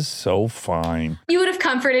 This is so fine. You would have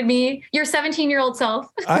comforted me, your 17-year-old self.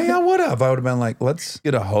 I would have. I would have been like, let's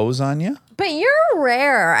get a hose on you. But you're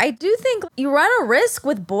rare. I do think you run a risk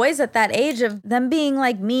with boys at that age of them being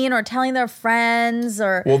like mean or telling their friends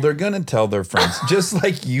or. Well, they're going to tell their friends, just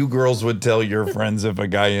like you girls would tell your friends if a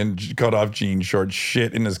guy in cut off jean shorts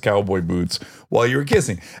shit in his cowboy boots while you were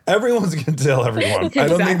kissing. Everyone's going to tell everyone. I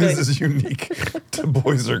don't think this is unique to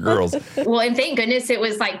boys or girls. Well, and thank goodness it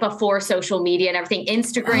was like before social media and everything.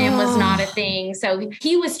 Instagram was not a thing. So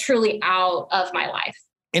he was truly out of my life.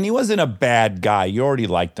 And he wasn't a bad guy. You already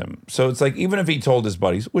liked him. So it's like, even if he told his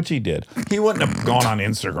buddies, which he did, he wouldn't have gone on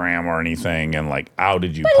Instagram or anything and like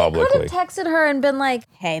outed you But publicly. he could have texted her and been like,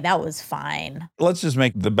 hey, that was fine. Let's just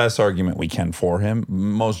make the best argument we can for him,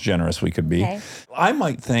 most generous we could be. Okay. I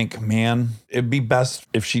might think, man, it'd be best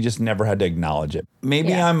if she just never had to acknowledge it.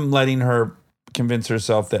 Maybe Yeah. I'm letting her convince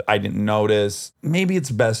herself that I didn't notice. Maybe it's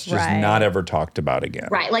best just Right. not ever talked about again.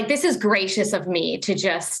 Right. Like this is gracious of me to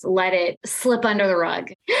just let it slip under the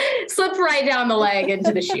rug, slip right down the leg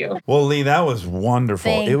into the shoe. Well, Lee, that was wonderful.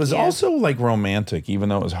 Thank it was you. also like romantic, even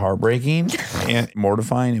though it was heartbreaking and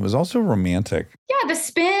mortifying. It was also romantic. Yeah, the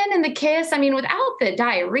spin and the kiss. I mean, without the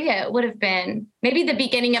diarrhea, it would have been maybe the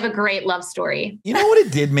beginning of a great love story. You know what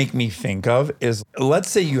it did make me think of is, let's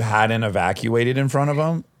say you hadn't evacuated in front of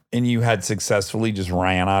him and you had successfully just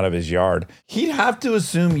ran out of his yard. He'd have to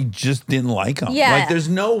assume you just didn't like him. Yeah. Like there's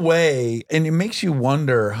no way. And it makes you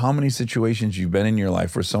wonder how many situations you've been in your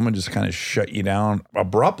life where someone just kind of shut you down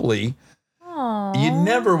abruptly. Aww. You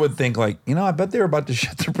never would think like, I bet they were about to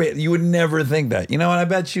shit their pants. You would never think that. And I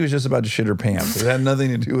bet she was just about to shit her pants. It had nothing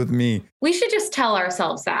to do with me. We should just tell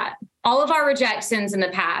ourselves that. All of our rejections in the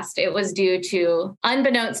past, it was due to,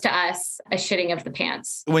 unbeknownst to us, a shitting of the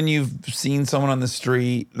pants. When you've seen someone on the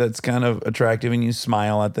street that's kind of attractive and you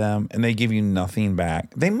smile at them and they give you nothing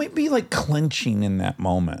back, they might be like clenching in that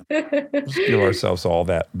moment. Let's give ourselves all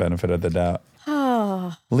that benefit of the doubt.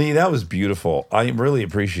 Oh. Lee, that was beautiful. I really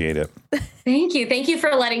appreciate it. Thank you. Thank you for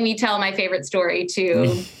letting me tell my favorite story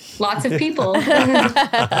to lots of people. Now,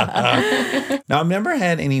 I've never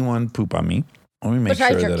had anyone poop on me. Let me make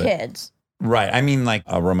Besides sure your that kids. Right. I mean, like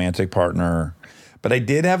a romantic partner. But I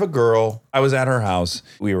did have a girl. I was at her house.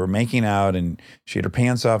 We were making out and she had her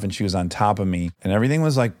pants off and she was on top of me. And everything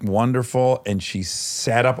was like wonderful. And she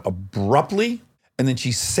sat up abruptly. And then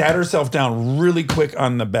she sat herself down really quick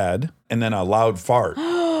on the bed. And then a loud fart.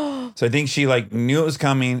 So I think she like knew it was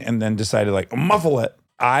coming and then decided like muffle it.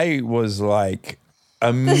 I was like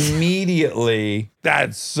immediately,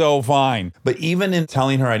 that's so fine. But even in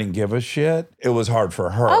telling her I didn't give a shit, it was hard for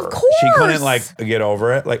her. Of course. She couldn't like get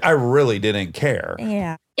over it. Like I really didn't care.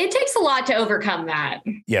 Yeah. It takes a lot to overcome that.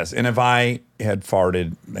 Yes. And if I had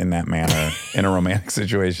farted in that manner in a romantic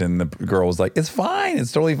situation, the girl was like, it's fine.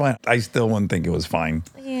 It's totally fine. I still wouldn't think it was fine.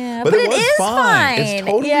 Yeah. But it was is fine. It's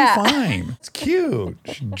totally Yeah. fine. It's cute.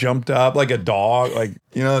 She jumped up like a dog. Like,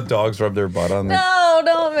 dogs rub their butt on the No,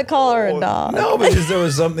 don't call her a dog. No, but just there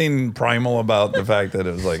was something primal about the fact that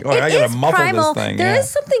it was like, I gotta muffle primal. this thing. There yeah. is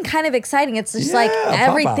something kind of exciting. It's just like Yeah, pop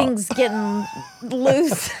everything's getting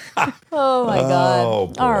loose. Oh my God. Oh,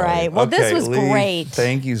 boy. All right. Well, this Okay, was Lee, great.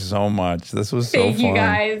 Thank you so much. This was so Thank fun. you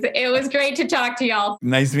guys. It was great to talk to y'all.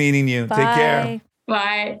 Nice meeting you. Bye. Take care.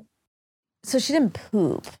 Bye. So she didn't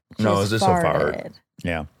poop. She No, it was just a fart. farted.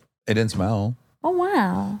 Yeah. It didn't smell. Oh,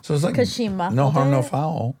 wow. So it's like Because she muffled no harm, no it?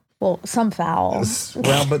 foul. Well, some foul.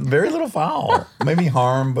 Well, but very little foul. Maybe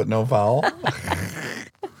harm, but no foul.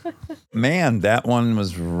 Man, that one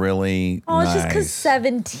was really Oh, it's nice. just because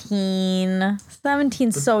 17.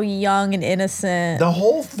 17's so young and innocent. The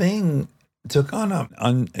whole thing took on an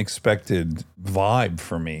unexpected vibe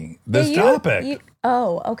for me. This Yeah, topic.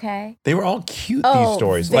 Oh, okay. They were all cute, Oh, these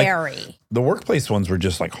stories. Like, very. the workplace ones were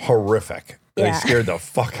just like horrific. They Yeah. scared the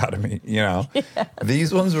fuck out of me,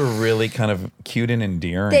 These ones were really kind of cute and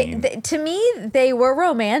endearing. To me, they were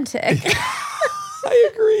romantic. I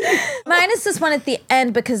agree. Minus this one at the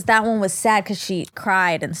end because that one was sad because she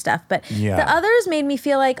cried and stuff. But the others made me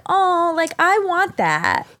feel like, oh, like I want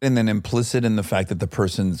that. And then implicit in the fact that the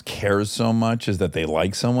person cares so much is that they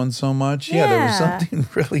like someone so much. Yeah, there was something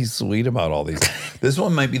really sweet about all these. This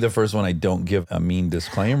one might be the first one I don't give a mean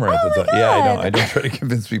disclaimer at the time. Yeah, I don't try to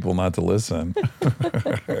convince people not to listen.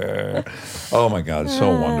 Oh my God, so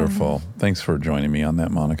wonderful. Thanks for joining me on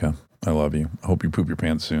that, Monica. I love you. I hope you poop your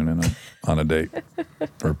pants soon on a date.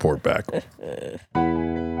 Report back. Do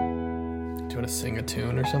you want to sing a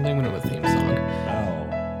tune or something? We don't have a theme song.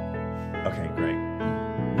 Oh. Okay, great.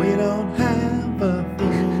 We don't have a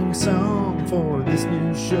theme song for this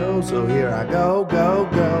new show, so here I go.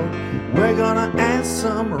 We're gonna ask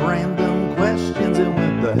some random questions, and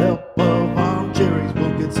with the help of Armchair,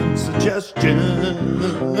 we'll get some suggestions.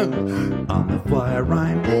 On the fly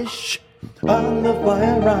rhyme dish,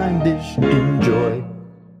 enjoy.